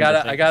 guys. just go I into got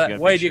it. things. I got You it.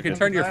 gotta Wait, make you sure can the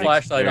turn your lights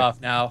flashlight clear.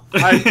 off now.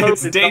 I totally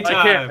It's daytime.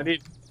 I can't. I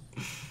need.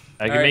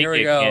 I can All right, make here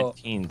we you a go.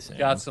 canteen soon.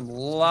 Got some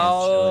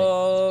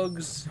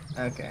logs.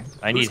 Okay.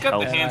 I Who's need got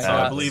health. the and handsaw? I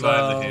got believe I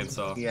have the some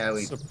handsaw. Yeah,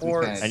 we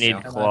Support. kinda I need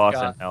And I've cloth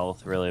got- and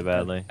health really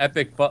badly.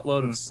 Epic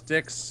buttload of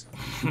sticks.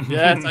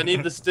 Yes, I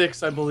need the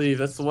sticks. I believe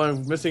that's the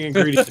one missing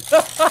ingredient.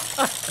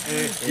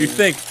 You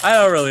think? I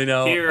don't really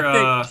know. Here,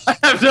 I, think-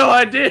 I have no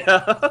idea.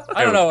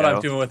 I don't know what There we I'm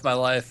go. doing with my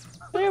life.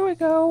 There we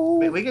go.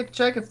 Wait, we could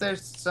check if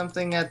there's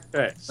something at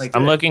Okay. like.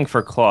 I'm looking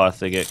for cloth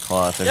to get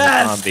cloth. There's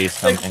Yes! zombies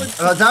coming.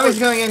 Oh, zombies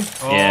going in.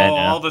 Oh, Yeah, I know.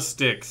 all the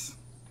sticks.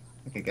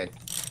 Okay, good.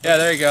 Yeah,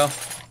 there you go.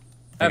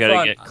 I Have gotta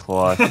fun. get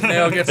cloth.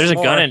 Now get There's a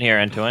some gun more. in here,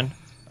 Antoine.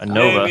 A Hey,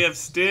 Nova. we have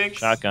sticks.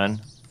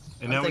 Shotgun.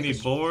 And now we I'll take need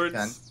the boards.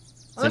 gun.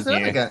 Oh, there's in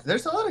another here. gun.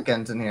 There's a lot of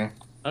guns in here.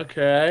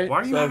 Okay.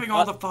 Why are you so having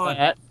all the got fun?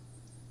 that.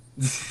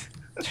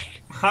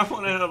 I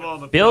want to have all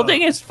the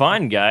Building is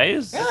fun,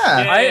 guys.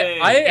 Yeah. Yay.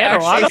 I We had a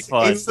lot of actually,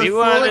 fun. It's the We full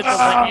wanted to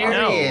let you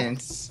know.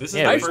 experience. This is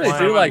Yeah, the I first actually time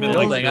do I've like been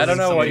building. I don't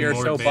know what something you're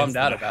more so advanced bummed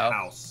out than a about.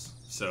 House.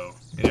 So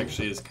it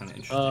actually is kind of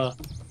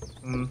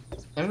interesting.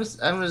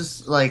 I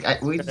was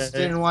like, we just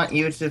didn't want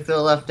you to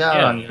feel left out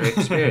Yeah. on your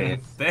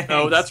experience. Thanks,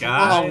 No, that's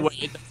guys. wrong.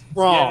 Wait, that's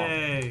wrong.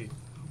 Yay.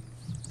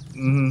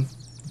 Mm-hmm.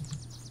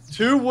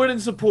 2 wooden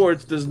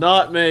supports does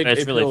not make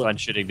It's a really pillar. fun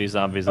shooting these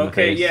zombies in the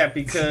Okay, face. yeah,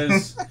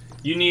 because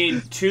you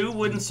need 2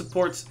 wooden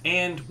supports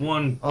and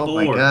 1 Oh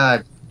board. my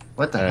god.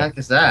 What the Alright. heck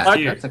is that? I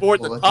Here. That's a for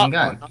cool the looking top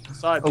gun. one, not the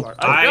side Oh, part.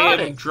 I got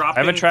am it.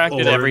 dropping I've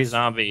attracted every boards.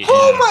 zombie.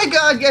 Oh my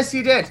god, yes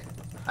you did!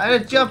 I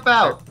had to jump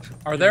out.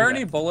 Are there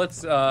any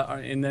bullets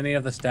in any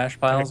of the stash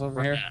piles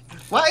over here?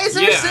 Why is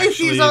there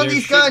safeties on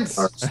these guns?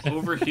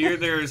 Over here,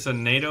 there's a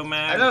NATO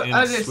mag. I don't and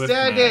a Swift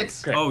understand mag.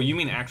 it. Oh, you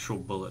mean actual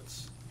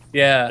bullets?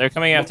 Yeah. They're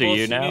coming after What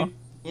you bullets now. need?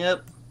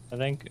 Yep. I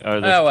think.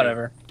 Oh,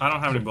 Whatever. I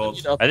don't have any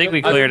bullets. I think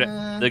we cleared it.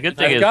 The good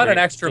thing I've is got we're an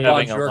extra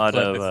having a bonjour lot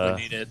clip of. if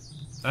we need it.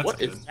 That's What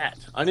good. is that?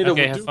 I need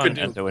Okay, a have fun,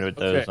 Duke. Entoan, with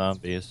those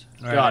zombies.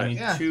 Alright, Got I it. need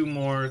Yeah. 2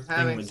 more.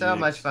 Having so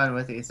much fun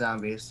with these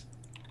zombies.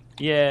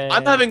 Yeah.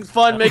 I'm having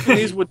fun making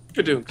these with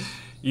Kadooks.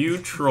 You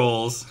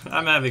trolls.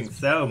 I'm having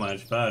so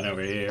much fun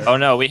over here. Oh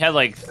no, we had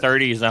like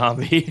 30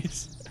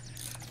 zombies.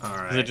 They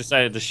Alright.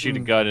 decided to shoot a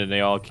gun and they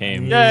all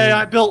came. Yay,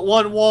 I built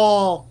one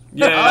wall.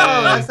 Yeah.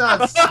 Oh, that's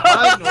not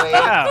fun, Wade.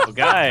 Wow,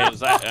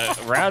 guys, a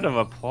round of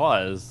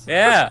applause.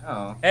 Yeah.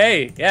 Oh.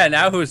 Hey, yeah,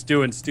 now who's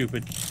doing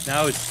stupid?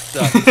 Now who's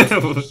stuck.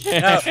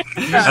 I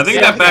think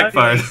that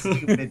backfired.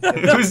 Stupid.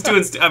 Who's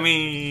doing? I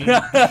mean,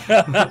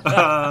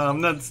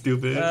 I'm not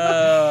stupid. Yeah.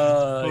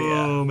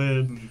 Oh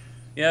man.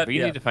 Yep, We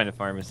yep. need to find a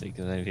pharmacy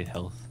because I need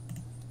health.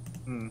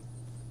 Hmm.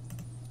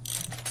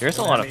 There's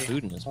a lot of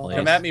food in this place.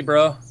 Come at me,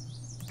 bro.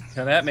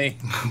 Come at me.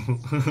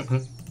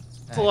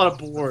 It's a lot of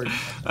board.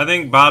 I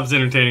think Bob's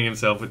entertaining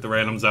himself with the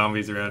random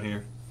zombies around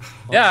here.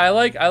 Yeah, I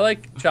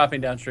like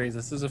chopping down trees.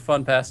 This is a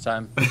fun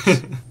pastime.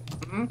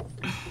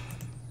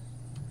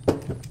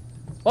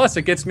 Plus,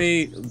 it gets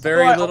me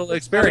very little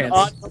experience.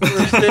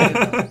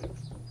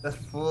 The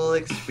full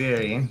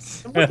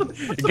experience.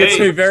 It gets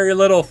me very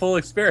little full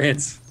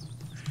experience.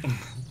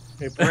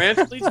 Okay,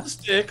 branch leads to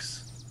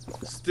sticks.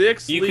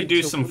 Sticks. You lead could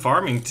do to some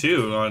farming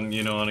too, on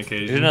on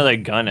occasion. There's another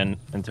gun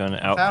into an Found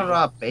outfit.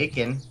 raw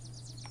bacon.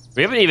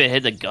 We haven't even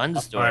hit the gun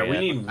store All right, we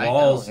yet. need I know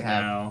walls we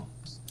have. now.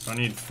 So I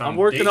need foundations. I'm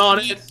working on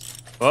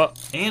it. Oh,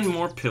 And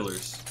more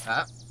pillars.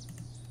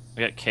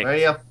 we got kicked. Where are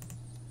you?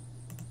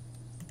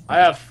 I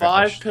have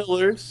 5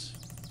 pillars.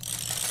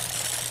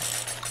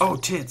 Oh,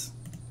 tits.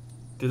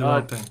 Did the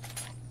wrong thing.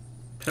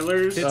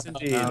 Pillars. It's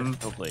indeed.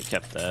 Hopefully it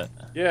kept that.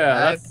 Yeah,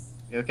 that's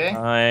You okay?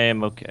 I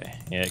am okay.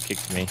 Yeah, it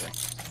kicked me.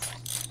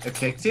 It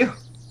kicked you?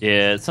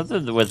 Yeah, it's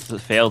something with the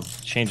failed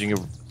changing of...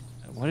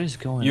 What is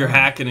going You're on?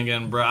 hacking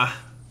again, brah.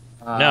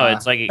 No,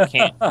 it's like it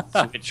can't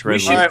switch We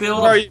should resolution. Alright,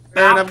 build where are you,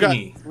 Baron? I've got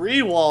balcony.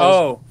 3 walls.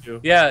 Oh,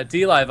 yeah,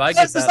 Dlive, I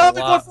get That's the that a zombie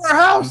going lot. for our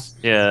house.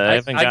 Yeah, I I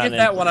haven't get gotten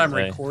that into when I'm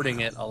today. recording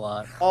it a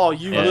lot. Oh,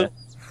 you. Yeah.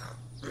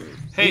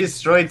 Hey, You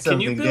destroyed can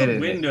something, you build didn't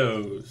it?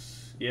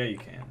 windows? Yeah, you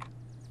can.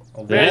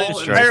 A Did it wall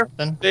destroy and-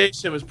 something?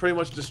 Station was pretty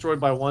much destroyed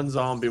by one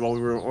zombie while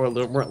we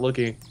weren't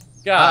looking.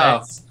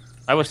 Guys,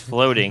 I was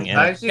floating and...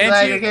 Aren't you Can't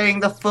glad you- you're getting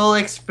the full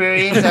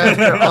experience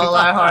after all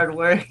our hard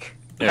work?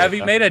 There have we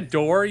you go. made a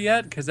door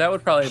yet? Because that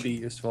would probably be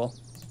useful.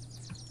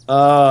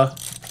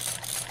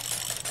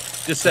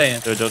 Just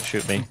saying. So don't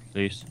shoot me,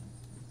 please.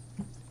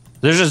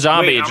 There's a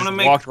zombie. Wait, It I'm just gonna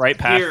make- walked right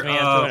past Here, me.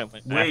 Entoan, and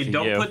went wait, after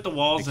don't you. put the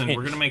walls I in. can't-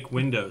 We're gonna make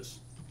windows.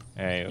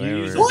 Alright, You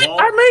use whatever. a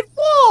wall. I made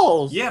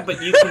walls. Yeah,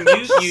 but you can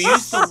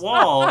use the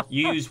wall.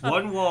 You use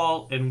one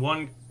wall and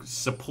one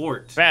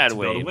support Bad to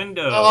build a Wade.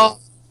 window. Oh,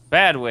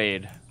 Bad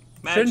Wade.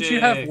 Shouldn't you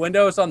have Magic.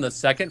 windows on the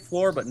second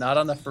floor, but not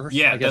on the first?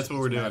 Yeah, I guess that's what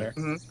we're it doesn't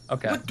doing. matter.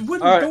 Okay. What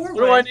wooden all right. doorway?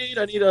 What do I need?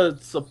 I need a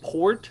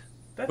support.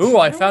 That's Ooh,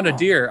 I found a wrong.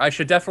 deer. I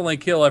should definitely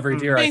kill every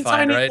deer I Means I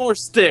find, need right? more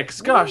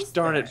sticks. Gosh is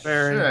darn that? it,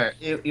 Baron.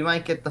 Sure, you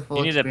might get the full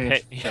You need to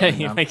experience. pay. Yeah,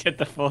 coming you up. might get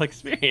the full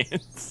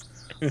experience.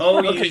 Oh,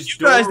 Okay, use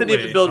you guys didn't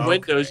doorway. even build Okay.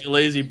 windows, you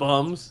lazy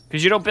bums.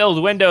 Because you don't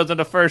build windows on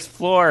the first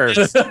floor.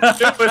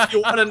 If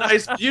you want a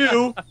nice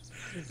view,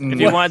 If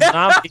you want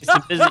zombies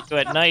to visit you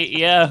at night,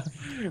 yeah.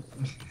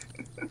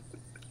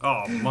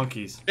 Oh,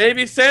 monkeys.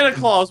 maybe Santa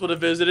Claus would have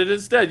visited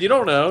instead. You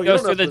don't know. You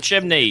Goes don't know through the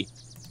chimney.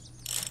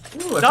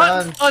 Ooh, I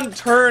Not found...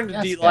 unturned,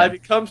 Yes, D-Live. man.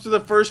 It comes through the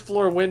first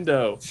floor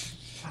window.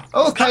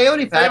 Oh,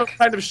 coyote Same pack.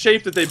 kind of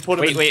shape that they put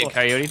them Wait, in.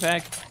 coyote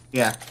pack?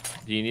 Yeah,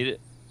 Do you need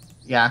it?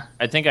 yeah.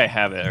 I think I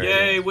have it already.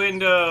 Yay,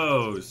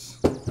 windows.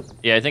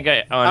 Yeah, I think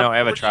I... Oh, no, I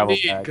have a What you travel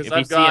need, pack. 'cause If you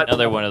I've see got-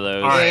 another one of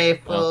those... All right. Yay,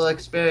 full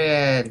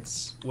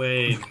experience.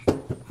 Wait,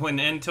 when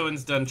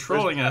Entoan's done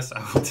trolling us,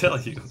 I will tell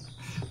you.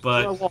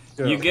 Where'd my But wall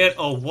go? you get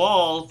a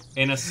wall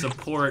and a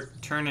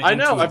support, turn it I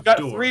into know. a I've got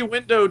door. 3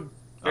 window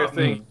Oh,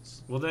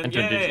 things. Well then,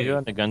 Entoan, did you go yay.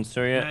 on the gun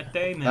store yet? That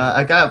day, man.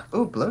 I got...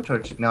 Ooh,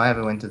 blowtorch. No, I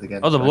haven't went to the gun.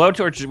 Oh, the store.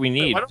 blowtorch we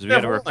need, why because don't we we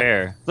got to have one?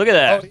 repair. Look at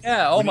that. Oh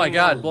yeah. Oh We my need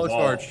God. more Blowtorch.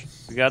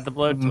 walls. We got the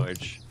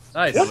blowtorch.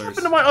 Nice. What happened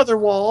to my other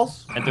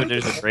walls? Entoan,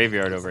 there's a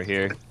graveyard over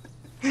here.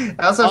 I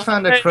also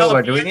found a Okay,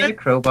 crowbar. Do we need a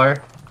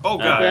crowbar? Oh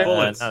god, Okay.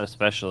 bullets. Not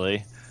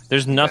especially.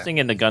 There's nothing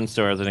in the gun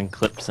store other than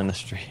clips in the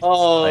street.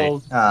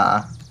 Oh,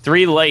 Ah.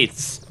 3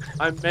 lights.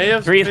 I may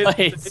have 3 made-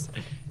 lights.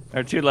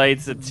 Or 2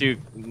 lights and 2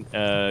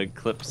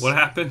 clips. What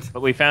happened?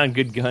 But we found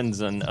good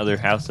guns on other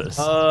houses.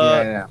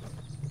 Yeah.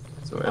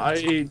 Sort of.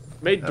 I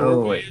made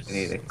Oh, wait, doorways I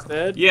need it.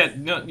 instead. Yeah,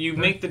 no, you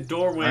make the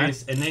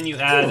doorways and then you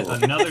add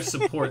another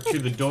support to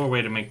the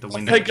doorway to make the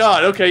windows. Thank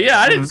God. Okay, yeah,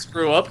 I didn't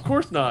screw up. Of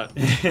course not.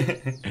 I Me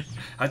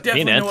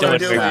definitely and know what I'm Entoan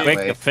doing. are quick,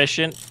 Wait.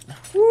 efficient.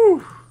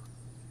 Woo.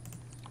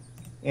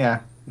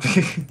 Yeah.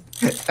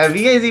 Have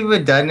you guys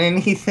even done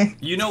anything?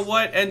 You know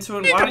what,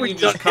 Entoan? Why don't you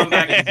just come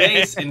back to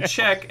base and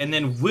check, and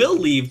then we'll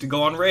leave to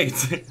go on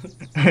raids?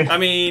 I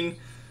mean,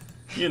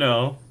 you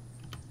know.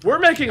 We're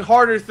making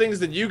harder things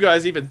than you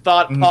guys even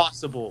thought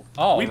possible.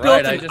 Oh, We right.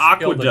 built I an just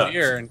killed a aqueduct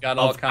deer and got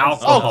all of kinds Oh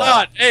of alcohol.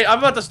 God! Hey, I'm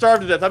about to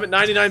starve to death. I'm at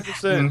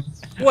 99%.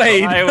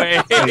 Wait.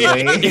 Highway.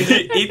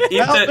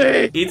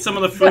 Eat some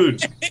of the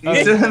food.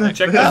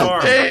 Check the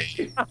farm.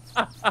 Hey,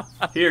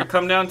 Here,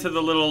 come down to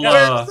the little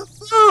where's the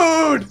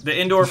food? the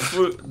indoor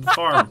food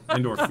farm.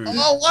 Indoor food.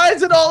 Oh, why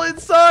is it all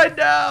inside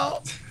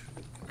now?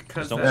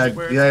 Because Don't- that's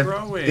where it's Dlive,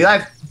 growing.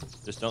 Dlive,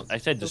 Just don't. I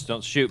said just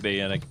don't shoot me,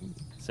 and I can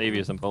save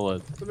you some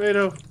bullets.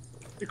 Tomato.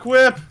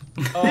 Equip.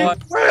 Oh,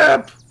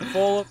 Equip.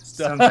 full of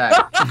stuff.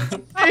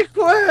 sometime.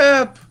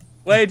 Equip.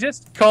 Wait,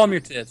 just calm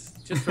your tits.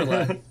 Just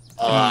relax.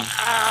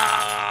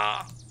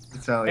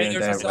 It's all Hey, in there's a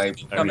there, zombie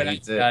right? coming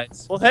at you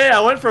guys. Well, hey, I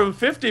went from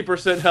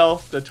 50%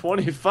 health to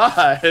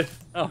 25.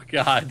 Oh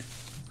God.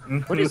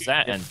 What is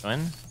that,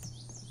 Entoan?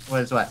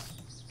 What is what?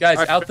 Guys,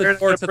 Alright, out the Baron,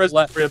 door to the press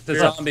left. rip The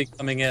here. zombie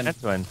coming in.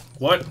 Entoan.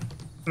 What?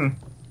 Hmm.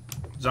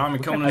 Zombie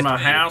coming in my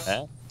house?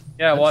 That?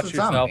 Yeah, That's watch a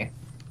yourself. zombie.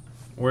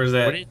 Where's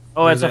that? What is-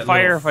 Oh, Where's it's a that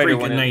little firefighter freak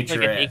one. of It looks like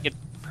nature a at? naked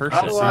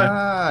person.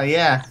 Ah,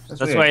 yeah.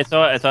 That's weird. why I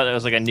thought it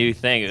was like a new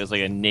thing. It was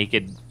like a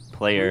naked We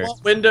player.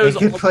 want windows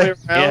all Naked the way player.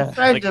 around. Yeah,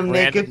 Random like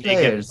naked random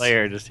players.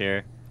 player just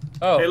here.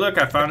 Oh. Hey, look!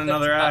 I found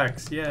another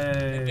That's axe.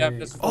 Yay! Yeah, I'm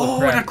just full of Oh,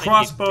 crap. and a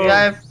crossbow.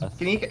 Yeah,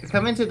 can you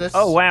come into this?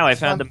 Oh wow! I this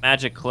found one? the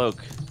magic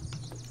cloak.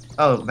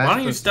 Oh, Why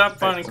don't you stop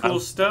finding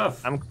cool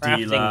stuff? I'm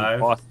crafting Dlive?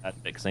 boss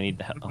tactics. I need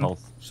the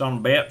health.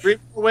 Some bitch. 3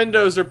 more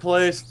windows are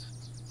placed.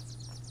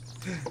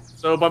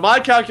 So by my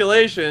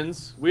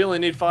calculations, we only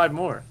need 5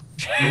 more.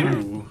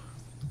 Ooh.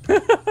 You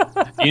know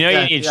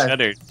Yeah, you need yeah.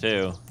 shutters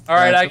too. All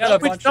right, I got a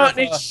We bunch do not of.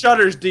 need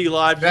shutters,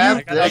 Dlive. Grab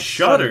You this.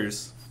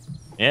 Shutters.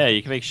 Yeah,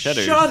 you can make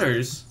shutters.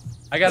 Shutters.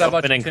 I got a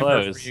bunch Open of and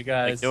timber close. for you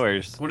guys. Like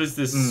doors. What is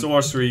this Mm.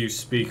 sorcery you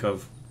speak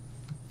of?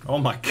 Oh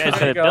my You guys god.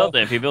 gotta go. build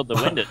it. If you build the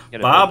window, you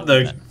gotta Bob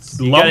build the it.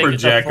 You gotta get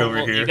lumberjack full- over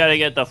You here. gotta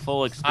get the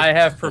full experience. I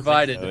have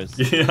provided.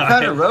 Yeah,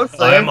 Found a road I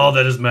flare. am all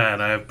that is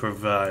man. I have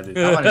provided.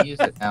 I want to use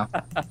it now.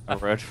 A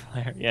road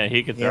flare. Yeah,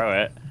 he could Yeah.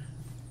 throw it.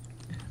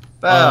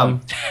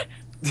 Boom.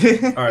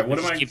 All right, what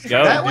am I? Keep trying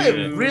going, that to went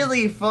do?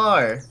 really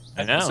far.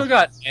 I I know. also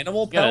got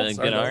animal You got a pelts.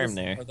 good Are arm those-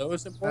 there. Are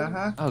those important?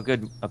 Uh-huh. Oh,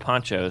 good. A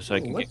poncho, so I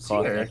Ooh, can get what's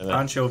cloth here? out of it.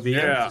 Pancho Villa.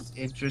 Yeah.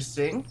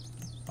 Interesting.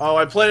 Oh,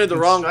 I planted the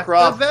wrong Constructive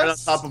crop right on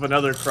vest? top of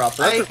another crop.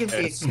 I That's can okay.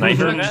 be a Sniper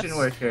construction vest?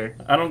 worker.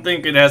 I don't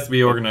think it has to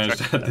be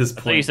organized at this I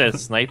thought you point. said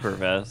sniper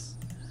vest.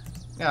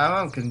 No,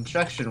 I'm a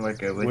construction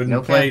worker with Wooden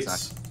no plates.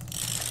 pants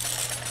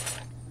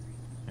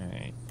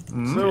Alright.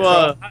 on. Mhm.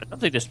 So, I don't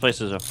think this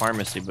place is a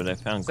pharmacy, but I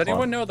found Does cloth.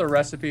 anyone know the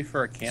recipe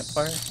for a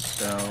campfire?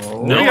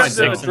 So No, we I have to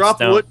think some drop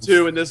stones. wood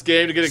to in this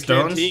game to get a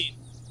Stones? canteen.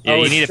 Yeah, Oh,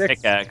 you it's need a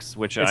sticks. pickaxe,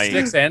 which It's I.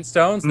 sticks and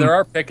stones. There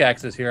are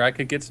pickaxes here. I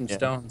could get some Yeah.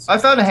 stones. I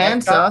found a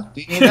handsaw. Do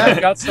you need I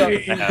that? got some.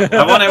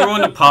 I want everyone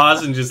to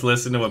pause and just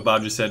listen to what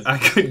Bob just said. I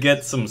could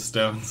get some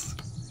stones.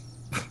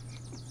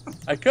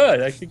 I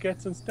could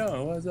get some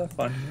stone. Why is that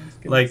fun? Let's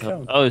get Like- some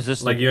stone. Oh, is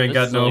this Like you ain't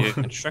this got is no like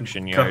a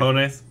construction yard?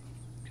 Cojones.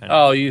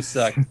 Oh, you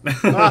suck.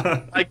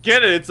 I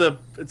get it. It's a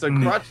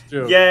crotch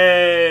joke.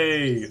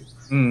 Yay!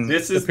 Mm.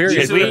 This is period.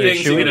 these Should are the we, things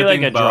should you we gotta do like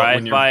think a about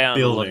when you're drive-by on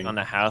the look building. on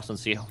the house and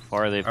see how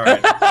far they've All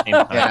right. come at the same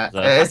time Yeah, as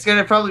us? it's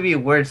gonna probably be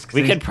worse. 'cause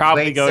We could these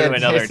probably plates go to and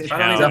another this is- I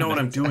don't even town. know what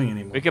I'm doing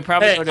anymore. We could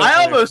probably Hey, go to I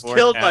another almost 4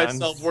 killed towns.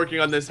 myself working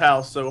on this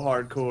house so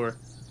hardcore.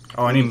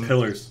 Oh, I need Mm.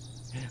 pillars.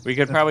 We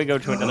could probably go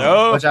to another.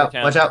 Oh, Watch out!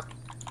 4 Watch towns. out!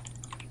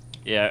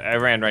 Yeah, I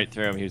ran right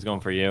through him. He was going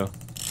for you.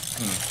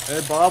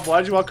 Hey, Bob,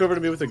 why'd you walk over to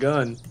me with a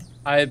gun?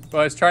 I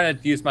was trying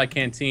to use my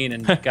canteen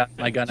and got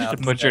my gun out.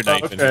 Put your Oh,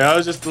 knife in. okay, I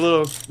was just a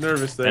little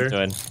nervous there.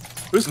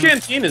 Entoan, Whose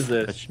canteen is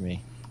this? touch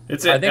me.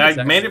 It's I it. think I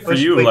it's made it for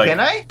actually- you Wait, like can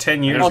I?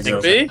 10 years Oh, ago.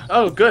 it's me?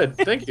 Oh, good.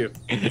 Thank you.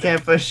 You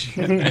can't push.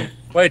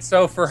 Wait,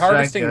 so for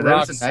harvesting There's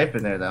rocks, a knife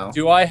in there though.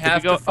 do I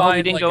have go- to find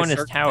we didn't like go a in his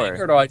certain tower.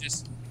 thing, or do I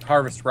just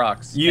harvest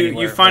rocks? You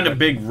anywhere? find a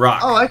big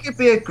rock Oh, I could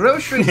be a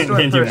grocery store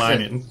and you mine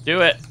person. it.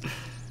 Do it.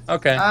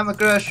 Okay. I'm a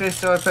grocery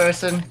store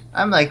person.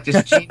 I'm like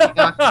just changing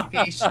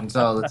occupations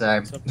all the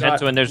time. So,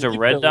 Entoan, there's a keep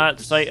red building. dot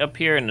site up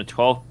here and a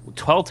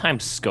 12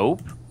 times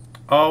scope.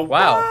 Oh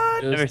Wow.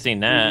 what? Never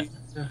seen that.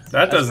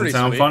 That doesn't pretty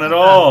sound sweet. fun at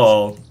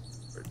all.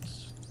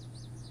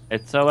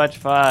 It's so much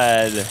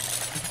fun. You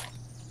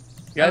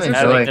guys I'm are Having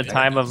enjoying the it.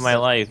 time of my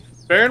life.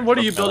 Baron, what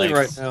are you building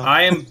right now?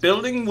 I am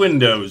building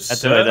windows.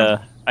 That's sir.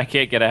 what, I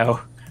can't get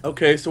out.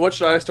 Okay, so what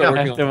should I start I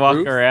working have on? to walk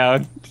Roof?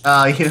 around.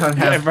 Oh, you don't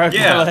I have. broke my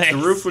Yeah, legs. the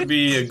roof would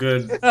be a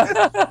good. Is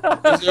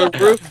there a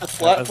roof, a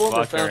platform, or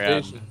walk around.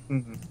 foundation?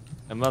 Mhm.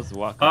 I must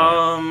walk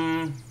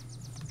around.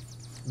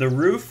 The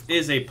roof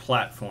is a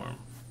platform.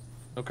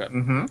 Okay.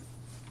 Mm-hmm.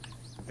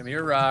 Give me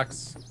your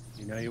rocks.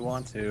 You know you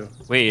want to.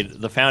 Wait,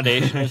 the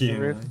foundation is the Yeah.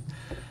 roof?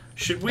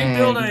 Should we And-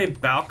 build a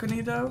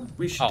balcony though?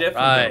 We should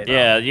definitely. Alright. Build a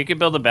Yeah, you could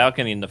build a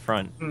balcony in the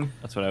front. Mm.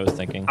 That's what I was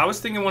thinking. I was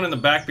thinking one in the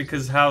back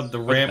because how the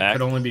ramp back?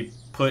 could only be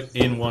put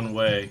in one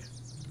way.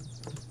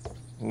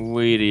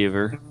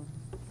 Whatever.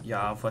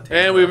 Yeah,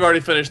 And we've already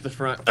finished the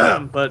front,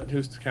 but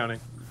who's counting?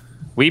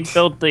 We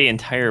built the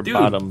entire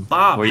bottom.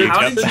 Bob, where you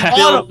how jump did you back.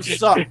 Bottom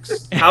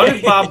sucks. How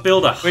did Bob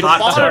build a The hot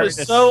bottom tub? is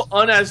so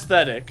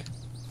unaesthetic.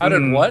 How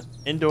did what?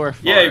 Indoor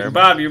farm. Yeah,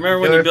 Bob, you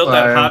remember when you built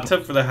that hot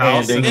tub for the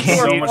house? Yeah, And it's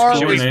indoor so much farm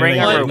cooler Should than we bring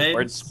anything our I made.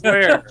 word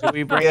square? Should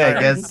we bring Yeah, I our,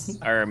 guess.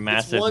 our It's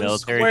massive one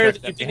military square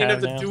truck that you we didn't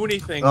have to now? do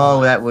anything. Oh,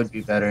 on. that would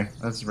be better.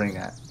 Let's bring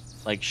that.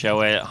 Like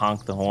show it,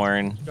 honk the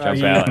horn, God, jump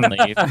yeah. out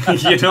and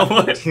leave. You know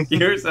what?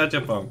 You're such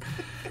a punk.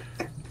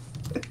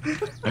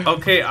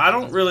 Okay, I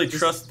don't really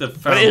trust the What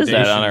foundations is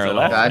that on our at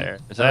left all. there?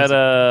 Is that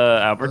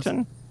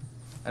Alberton?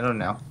 I don't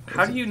know.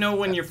 How do you know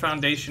when your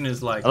foundation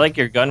is like? I like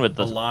your gun with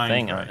the Aligned,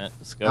 thing right. on it. The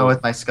Oh, scope.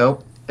 with my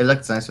scope? It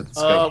looks nice with the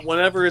scope.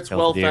 Whenever it's Kill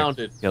well the deer.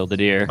 founded. Kill the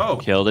deer. Oh,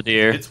 Kill the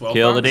deer. it's well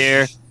Kill the founded.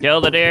 deer.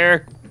 Kill the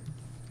deer.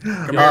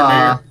 Come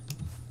Aw. here,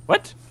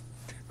 What?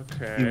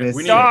 You Okay. missed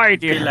We it. need Sorry, a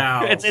deer. pillow.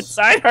 It's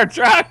inside our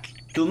truck. deer.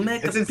 To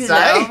make It's a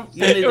inside? pillow,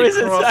 you need It was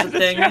to cross inside the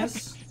the truck.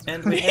 things,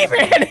 and we He have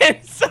ran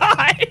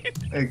inside.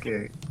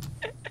 Okay.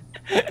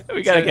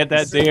 We gotta get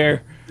that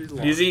deer.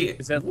 Is he?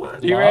 Is that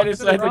He ran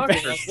logs in inside the rock?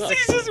 deer.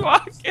 He's just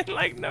walking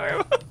like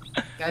normal.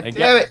 God I damn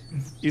get- it.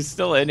 He's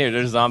still in here.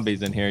 There's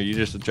zombies in here. You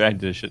just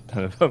attracted a shit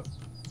ton of them.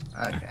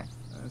 Okay.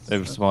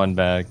 They've spawned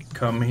back.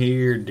 Come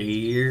here,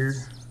 deer.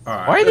 All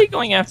right. Why are they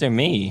going after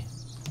me?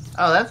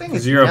 Oh, that thing is.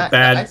 'Cause you're a not-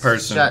 bad I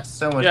person. Shot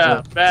so much. Yeah,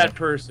 bullet. bad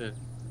person.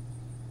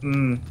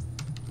 Hmm.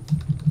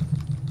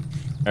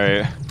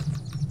 Alright.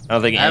 I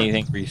don't think I have-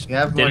 anything you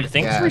have more Did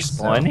things gas,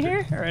 respawn so-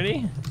 here already?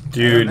 I don't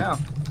Dude, know.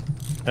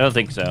 I don't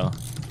think so.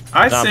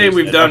 I say Zombies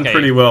we've did. done Okay.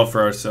 pretty well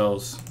for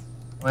ourselves.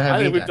 What have I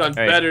you think we've done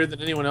Alright. better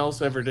than anyone else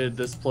ever did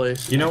this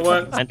place. You know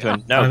what?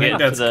 Entoan, no, I get think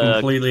to that's the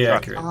completely truck.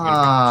 accurate.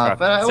 Ah, Truck.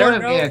 but I Is there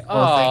want to be no- a cool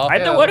Aw. thing.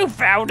 I'm the one who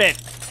found it.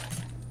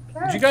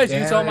 Did you guys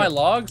Damn use all it. my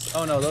logs?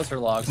 Oh no, those are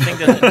logs. This thing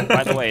doesn't,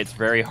 by the way, it's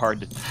very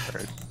hard to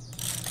turn,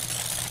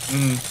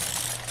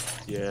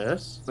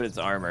 Yes. but it's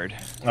armored.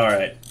 All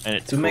right. And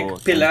it's To cool.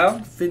 make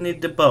pillow, we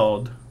need the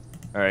board.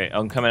 Alright,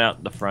 I'm coming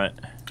out the front.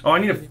 Oh,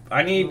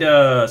 I need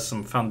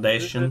some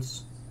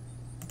foundations.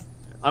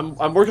 I'm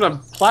working on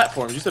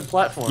platforms. You said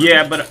platforms.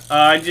 Yeah, but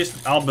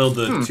I'll build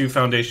the two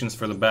foundations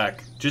for the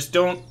back. Just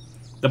don't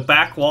the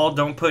back wall.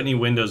 Don't put any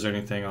windows or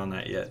anything on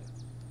that yet.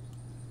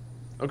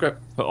 Okay.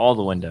 Put all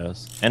the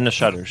windows. And the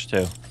shutters,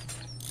 too.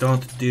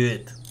 Don't do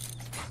it.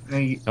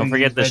 Don't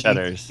forget the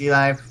shutters.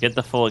 Dlive. Get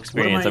the full What am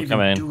experience. I I'm even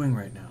coming. doing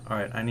right now? All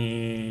right, I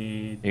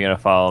need You're gonna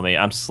follow me.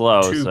 I'm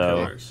slow, two so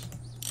pillars.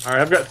 All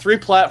right. I've got 3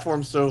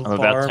 platforms so I'm far.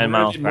 about 10 I'm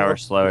miles ready per hour more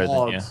slower than you.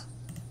 logs.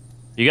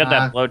 You got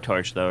that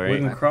blowtorch, though, right?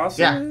 Wooden crosses.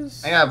 Yeah,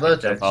 I got a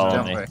blowtorch. Follow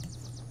Don't me. worry.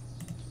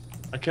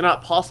 I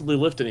cannot possibly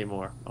lift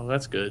anymore. Oh,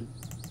 that's good.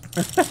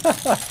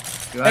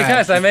 Hey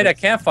guys, I made a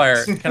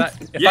campfire. Can I?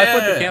 If I put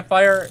Yeah. the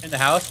campfire in the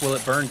house, will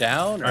it burn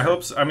down? Or? I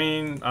hope so. I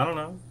mean, I don't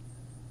know.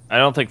 I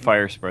don't think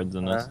fire spreads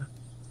in this.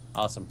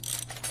 Awesome.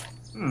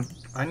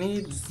 I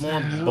need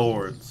more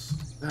boards.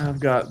 I've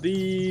got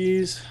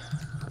these.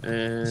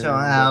 And So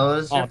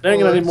how's your Oh, dang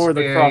it, I full need more of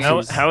the experience?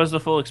 crosses. How is the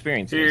full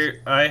experience?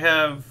 Here, I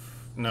have.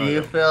 No. Do I you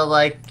don't. feel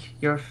like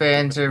your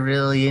fans are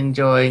really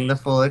enjoying the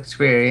full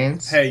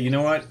experience? Hey, you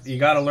know what? You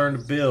got to learn to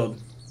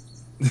build.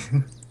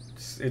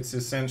 It's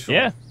essential.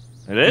 Yeah,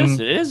 it is.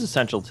 It is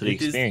essential to the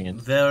It is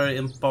experience. very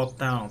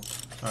important.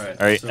 All right.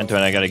 All right,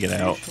 Entoan, I gotta get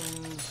out.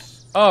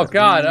 foundations. Oh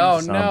god! Oh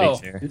no!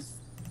 Zombies here.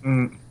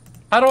 Mm.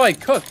 How do I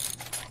cook?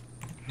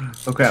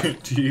 Oh crap.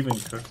 Do you even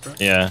cook, bro?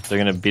 Yeah, they're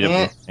gonna beat up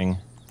Yeah. the thing.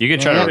 You can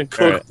try Yeah. to Even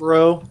repair cook, it.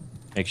 bro.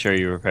 Make sure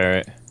you repair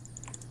it.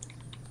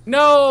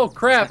 No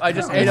crap! I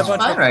just ate a It's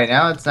bunch fine of. right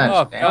now. It's not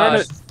Oh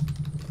damaged gosh!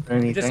 or I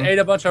anything. just ate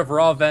a bunch of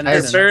raw I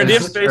venison. just- Baron, do you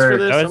have It's space for for-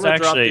 this? That I'm was gonna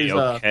drop actually these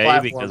okay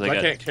platforms. because I I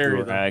got can't carry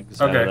two them.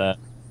 rags out Okay. of that.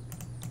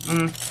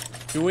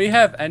 Do we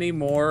have any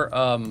more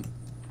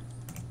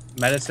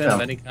medicine of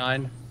No. any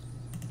kind?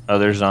 Oh,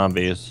 there's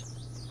zombies.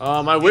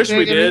 I wish we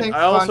think did. anything's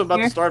I also fun about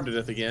here? to starve to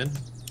death again.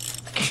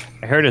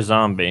 I heard a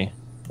zombie.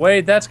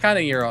 Wade, that's kind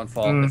of your own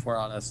fault, Mm. if we're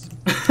honest.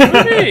 What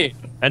do you mean?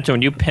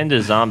 Entoan, you pinned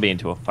a zombie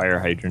into a fire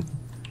hydrant.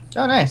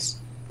 Oh, nice.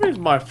 It's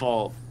my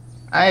fault.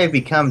 I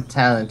become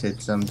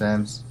talented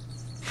sometimes.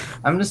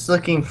 I'm just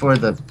looking for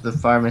the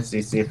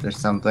pharmacy, see if there's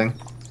something.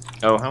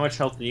 Oh, how much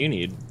health do you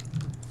need?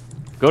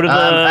 Go to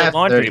I the have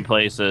laundry 30.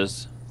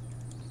 places.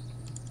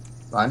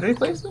 Laundry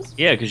places?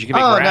 Yeah, because you can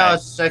make Oh, no,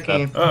 rags. it's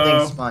checking if Uh-oh.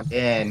 things spawned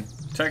in.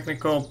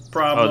 Technical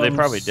problems. Oh, they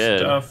probably did.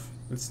 Stuff.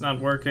 It's not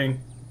working.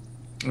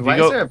 Why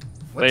go- is there?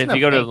 But What's if in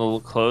you a go to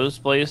pink- the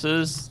closed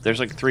places, there's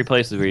like 3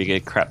 places where you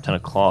get a crap ton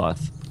of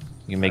cloth.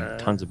 You can make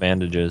tons of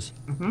bandages.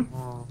 Mhm.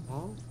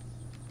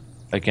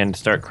 I can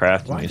start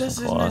crafting Why me some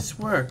doesn't cloth. this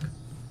work?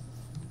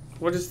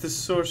 What is this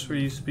source where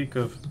you speak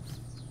of?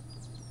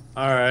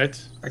 All right.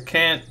 I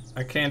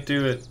can't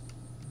do it.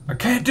 I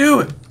can't do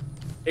it.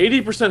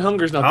 80%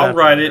 hunger's not I'll that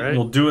write bad, it right? and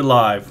we'll do it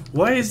live.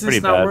 Why is this Pretty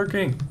not bad.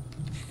 working?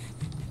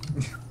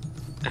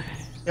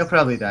 You'll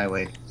probably die,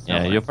 Wade.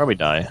 Yeah, you'll probably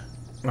die.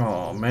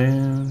 Oh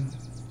man.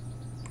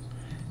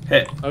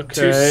 Hey, too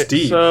Okay,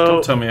 steep. so-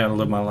 Don't tell me how to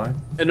live my life.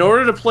 In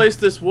order to place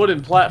this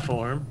wooden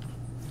platform,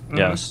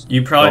 Yes.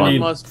 You probably Oh, I need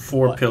must-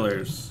 4 what?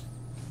 pillars.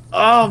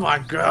 oh my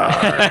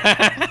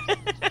god!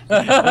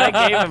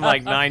 I gave him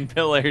like 9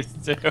 pillars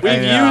too.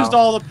 We've used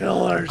all the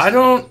pillars. I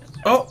don't.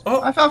 Oh!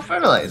 I found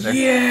fertilizer.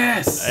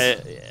 Yes.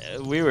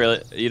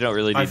 You don't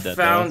really need that. I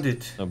found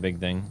it. No big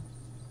thing.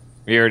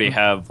 We already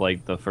have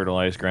like the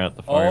fertilized ground at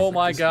the farm. Oh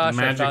my gosh!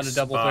 I found a spot.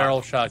 double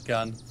barrel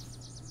shotgun.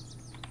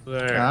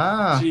 There.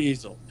 Ah.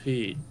 Jeez,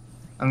 Pete.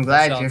 I'm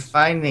glad you're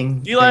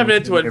finding. Dlive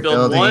and Entoan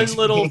built one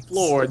little experience.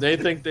 floor. They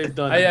think they've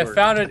done. I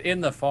found it in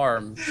the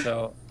farm,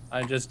 so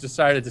I just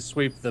decided to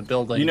sweep the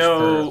buildings. You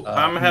know, for,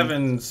 I'm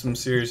having some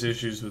serious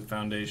issues with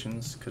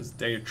foundations because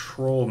they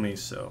troll me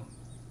so.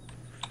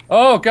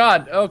 Oh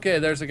God! Okay,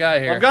 there's a guy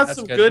here. I've got That's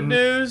some good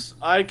news.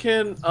 I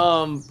can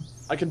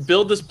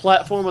build this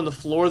platform on the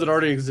floor that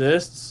already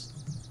exists.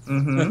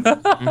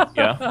 Mm-hmm.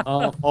 Yeah.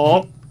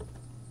 Oh.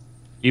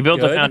 You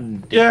built Good. a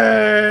fountain.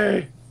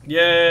 Yay!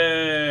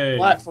 Yay!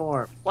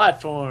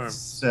 Platform.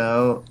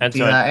 So,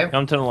 Entoan,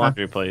 come to the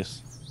laundry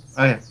place.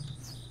 Okay.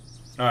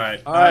 All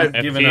right. Alright.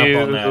 I'm giving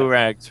up on that.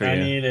 Rags for I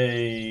you.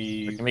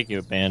 need I can make you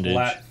a bandage.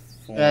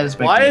 platform. That is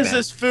Why is bad.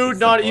 this food It's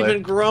not the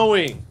even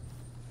growing?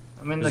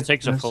 I'm in It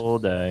takes a full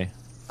day.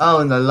 Oh,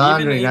 in the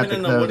laundry, not even the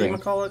in the what do clothing. you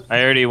call it?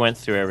 I already went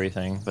through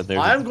everything, but there's.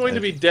 I'm going to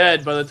be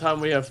dead by the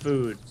time we have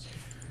food.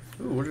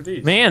 Ooh, what are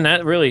these? Man,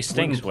 that really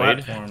stinks, Wooden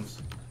Wade.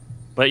 platforms.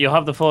 But you'll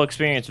have the full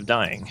experience of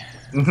dying.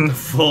 The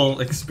full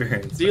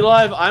experience.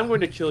 Dlive, I'm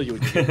going to kill you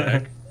when you get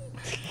back.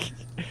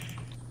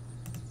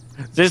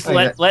 Just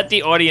Okay. let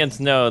the audience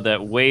know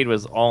that Wade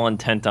was all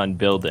intent on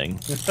building.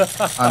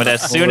 But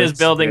as full soon as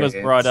building was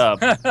experience.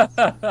 brought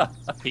up,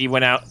 he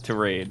went out to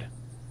raid.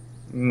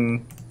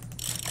 Mm.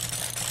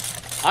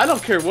 I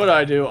don't care what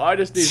I do. I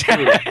just need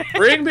food.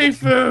 Bring me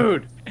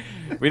food.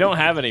 We don't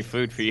have any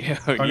food for you.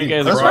 You need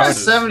guys Those are were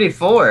Roses.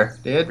 74,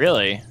 dude.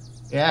 Really?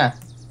 Yeah.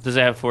 Does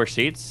it have 4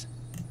 seats?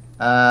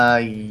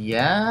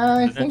 Yeah,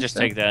 I Then think just so.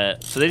 take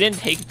that. So they didn't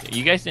take.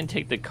 You guys didn't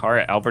take the car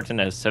at Alberton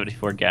that has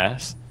 74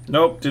 gas.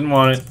 Nope, didn't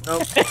want it.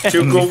 Nope.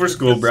 Too cool for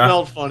school, It bro.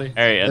 smelled funny.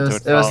 All right, It was,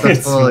 Entoan, it was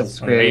follow the me.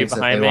 full Are you experience that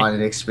behind they me? wanted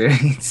to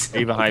experience. Are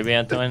you behind me,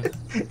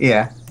 Entoan?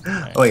 Yeah.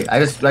 Alright. Oh, wait, I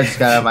just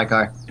got out of my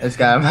car. I just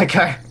got out of my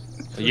car.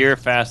 You're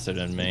faster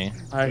than me.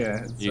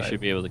 Yeah, it's You like- should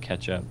be able to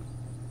catch up.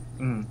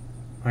 Mm.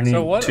 I need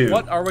So what 2.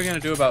 what are we gonna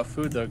do about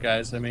food though,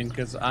 guys? I mean,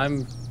 because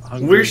I'm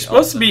hungry. We're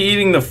supposed to also. be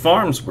eating the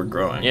farms we're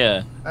growing.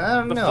 Yeah.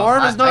 The No,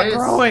 farm is not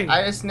growing.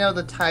 I just know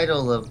the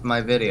title of my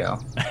video.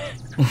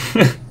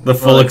 The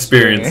full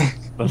experience.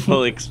 The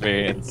full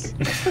experience.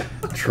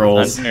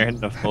 Trolls. Unturned,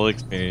 the full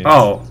experience.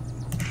 Oh,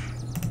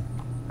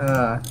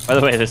 By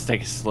the way, this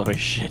thing is slow as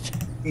shit.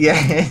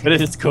 Yeah. But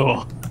it's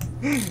cool.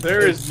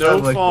 There is It's no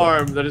totally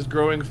farm that is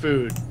growing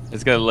food.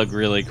 It's gonna look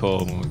really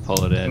cool when we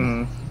pull it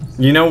in. Mm.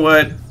 you know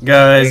what, You're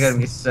gonna guys?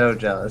 be so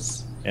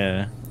jealous.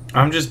 Yeah.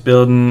 I'm just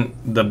building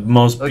the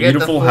most We'll get the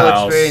beautiful full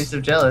house. experience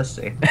of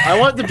jealousy. I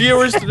want the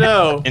viewers to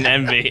know In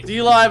envy.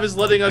 Dlive is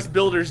letting us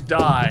builders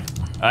die.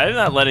 I'm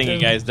not letting you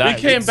guys die. We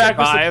came back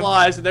with survived.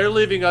 supplies and they're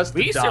leaving us to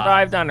We die.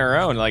 survived on our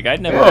own. Like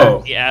I'd never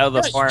Whoa. eat out of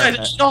the Yeah, farm. you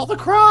guys eat all the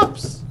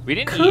crops. We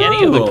didn't eat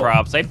any of the Cool.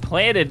 crops. I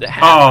planted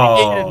half.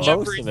 Oh. I ate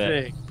most of it.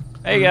 Everything.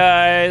 Hey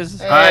guys.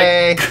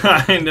 Hey.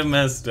 I kinda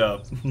messed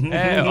up.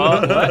 Hey,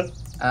 oh, what?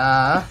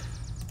 Uh,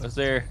 Was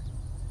there?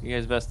 You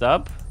guys messed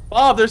up?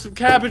 Bob, there's some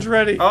cabbage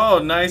ready. Oh,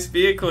 nice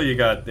vehicle you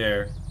got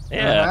there.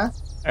 Yeah.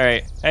 All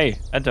right. Hey,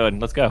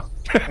 Entoan, let's go.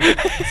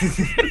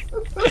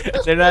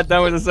 They're not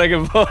done with the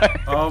second floor.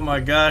 Oh my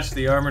gosh,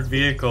 the armored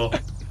vehicle.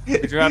 We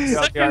dropped you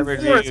off the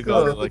armored Floor is vehicle to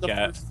covered look with the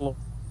at. first floor.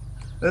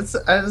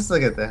 I just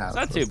look at the house. It's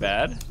not too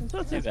bad. It's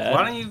not too bad.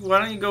 Why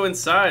don't you go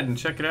inside and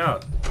check it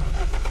out?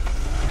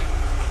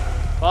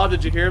 Bob,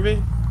 did you hear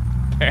me?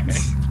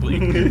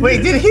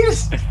 Wait, did he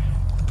just?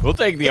 We'll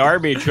take the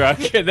army truck,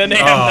 and then they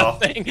Oh.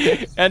 have nothing.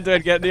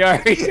 Entoan, get the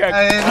army truck.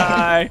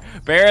 Bye.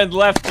 Baron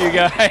left you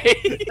guys.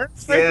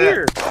 It's right Yeah.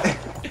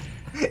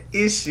 here.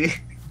 Is she?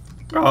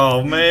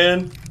 Oh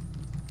man.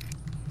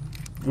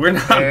 We're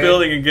not Alright.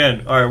 building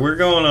again. Alright, we're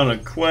going on a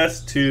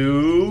quest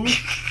to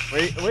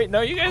Wait,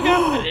 no, you guys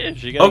gotta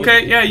finish. You gotta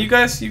Okay, yeah, you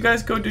guys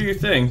go do your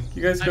thing.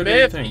 You guys I go do may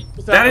your have thing. eaten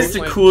without That is the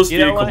going. coolest You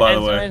know vehicle, what, by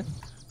the way. Entoan?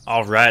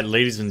 Alright,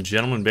 ladies and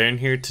gentlemen, Baron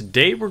here.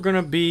 Today we're going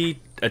to be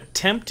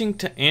attempting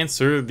to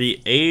answer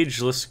the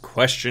ageless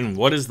question,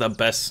 what is the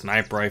best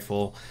sniper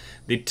rifle,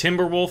 the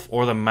Timberwolf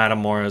or the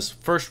Matamoras?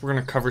 First, we're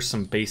going to cover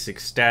some basic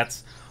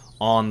stats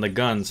on the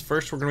guns.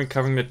 First, we're going to be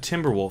covering the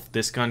Timberwolf.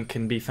 This gun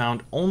can be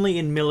found only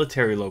in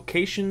military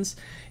locations.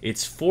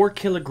 It's 4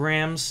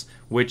 kilograms,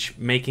 which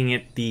making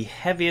it the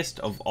heaviest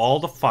of all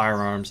the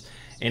firearms,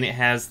 and it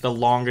has the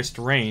longest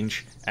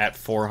range at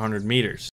 400 meters.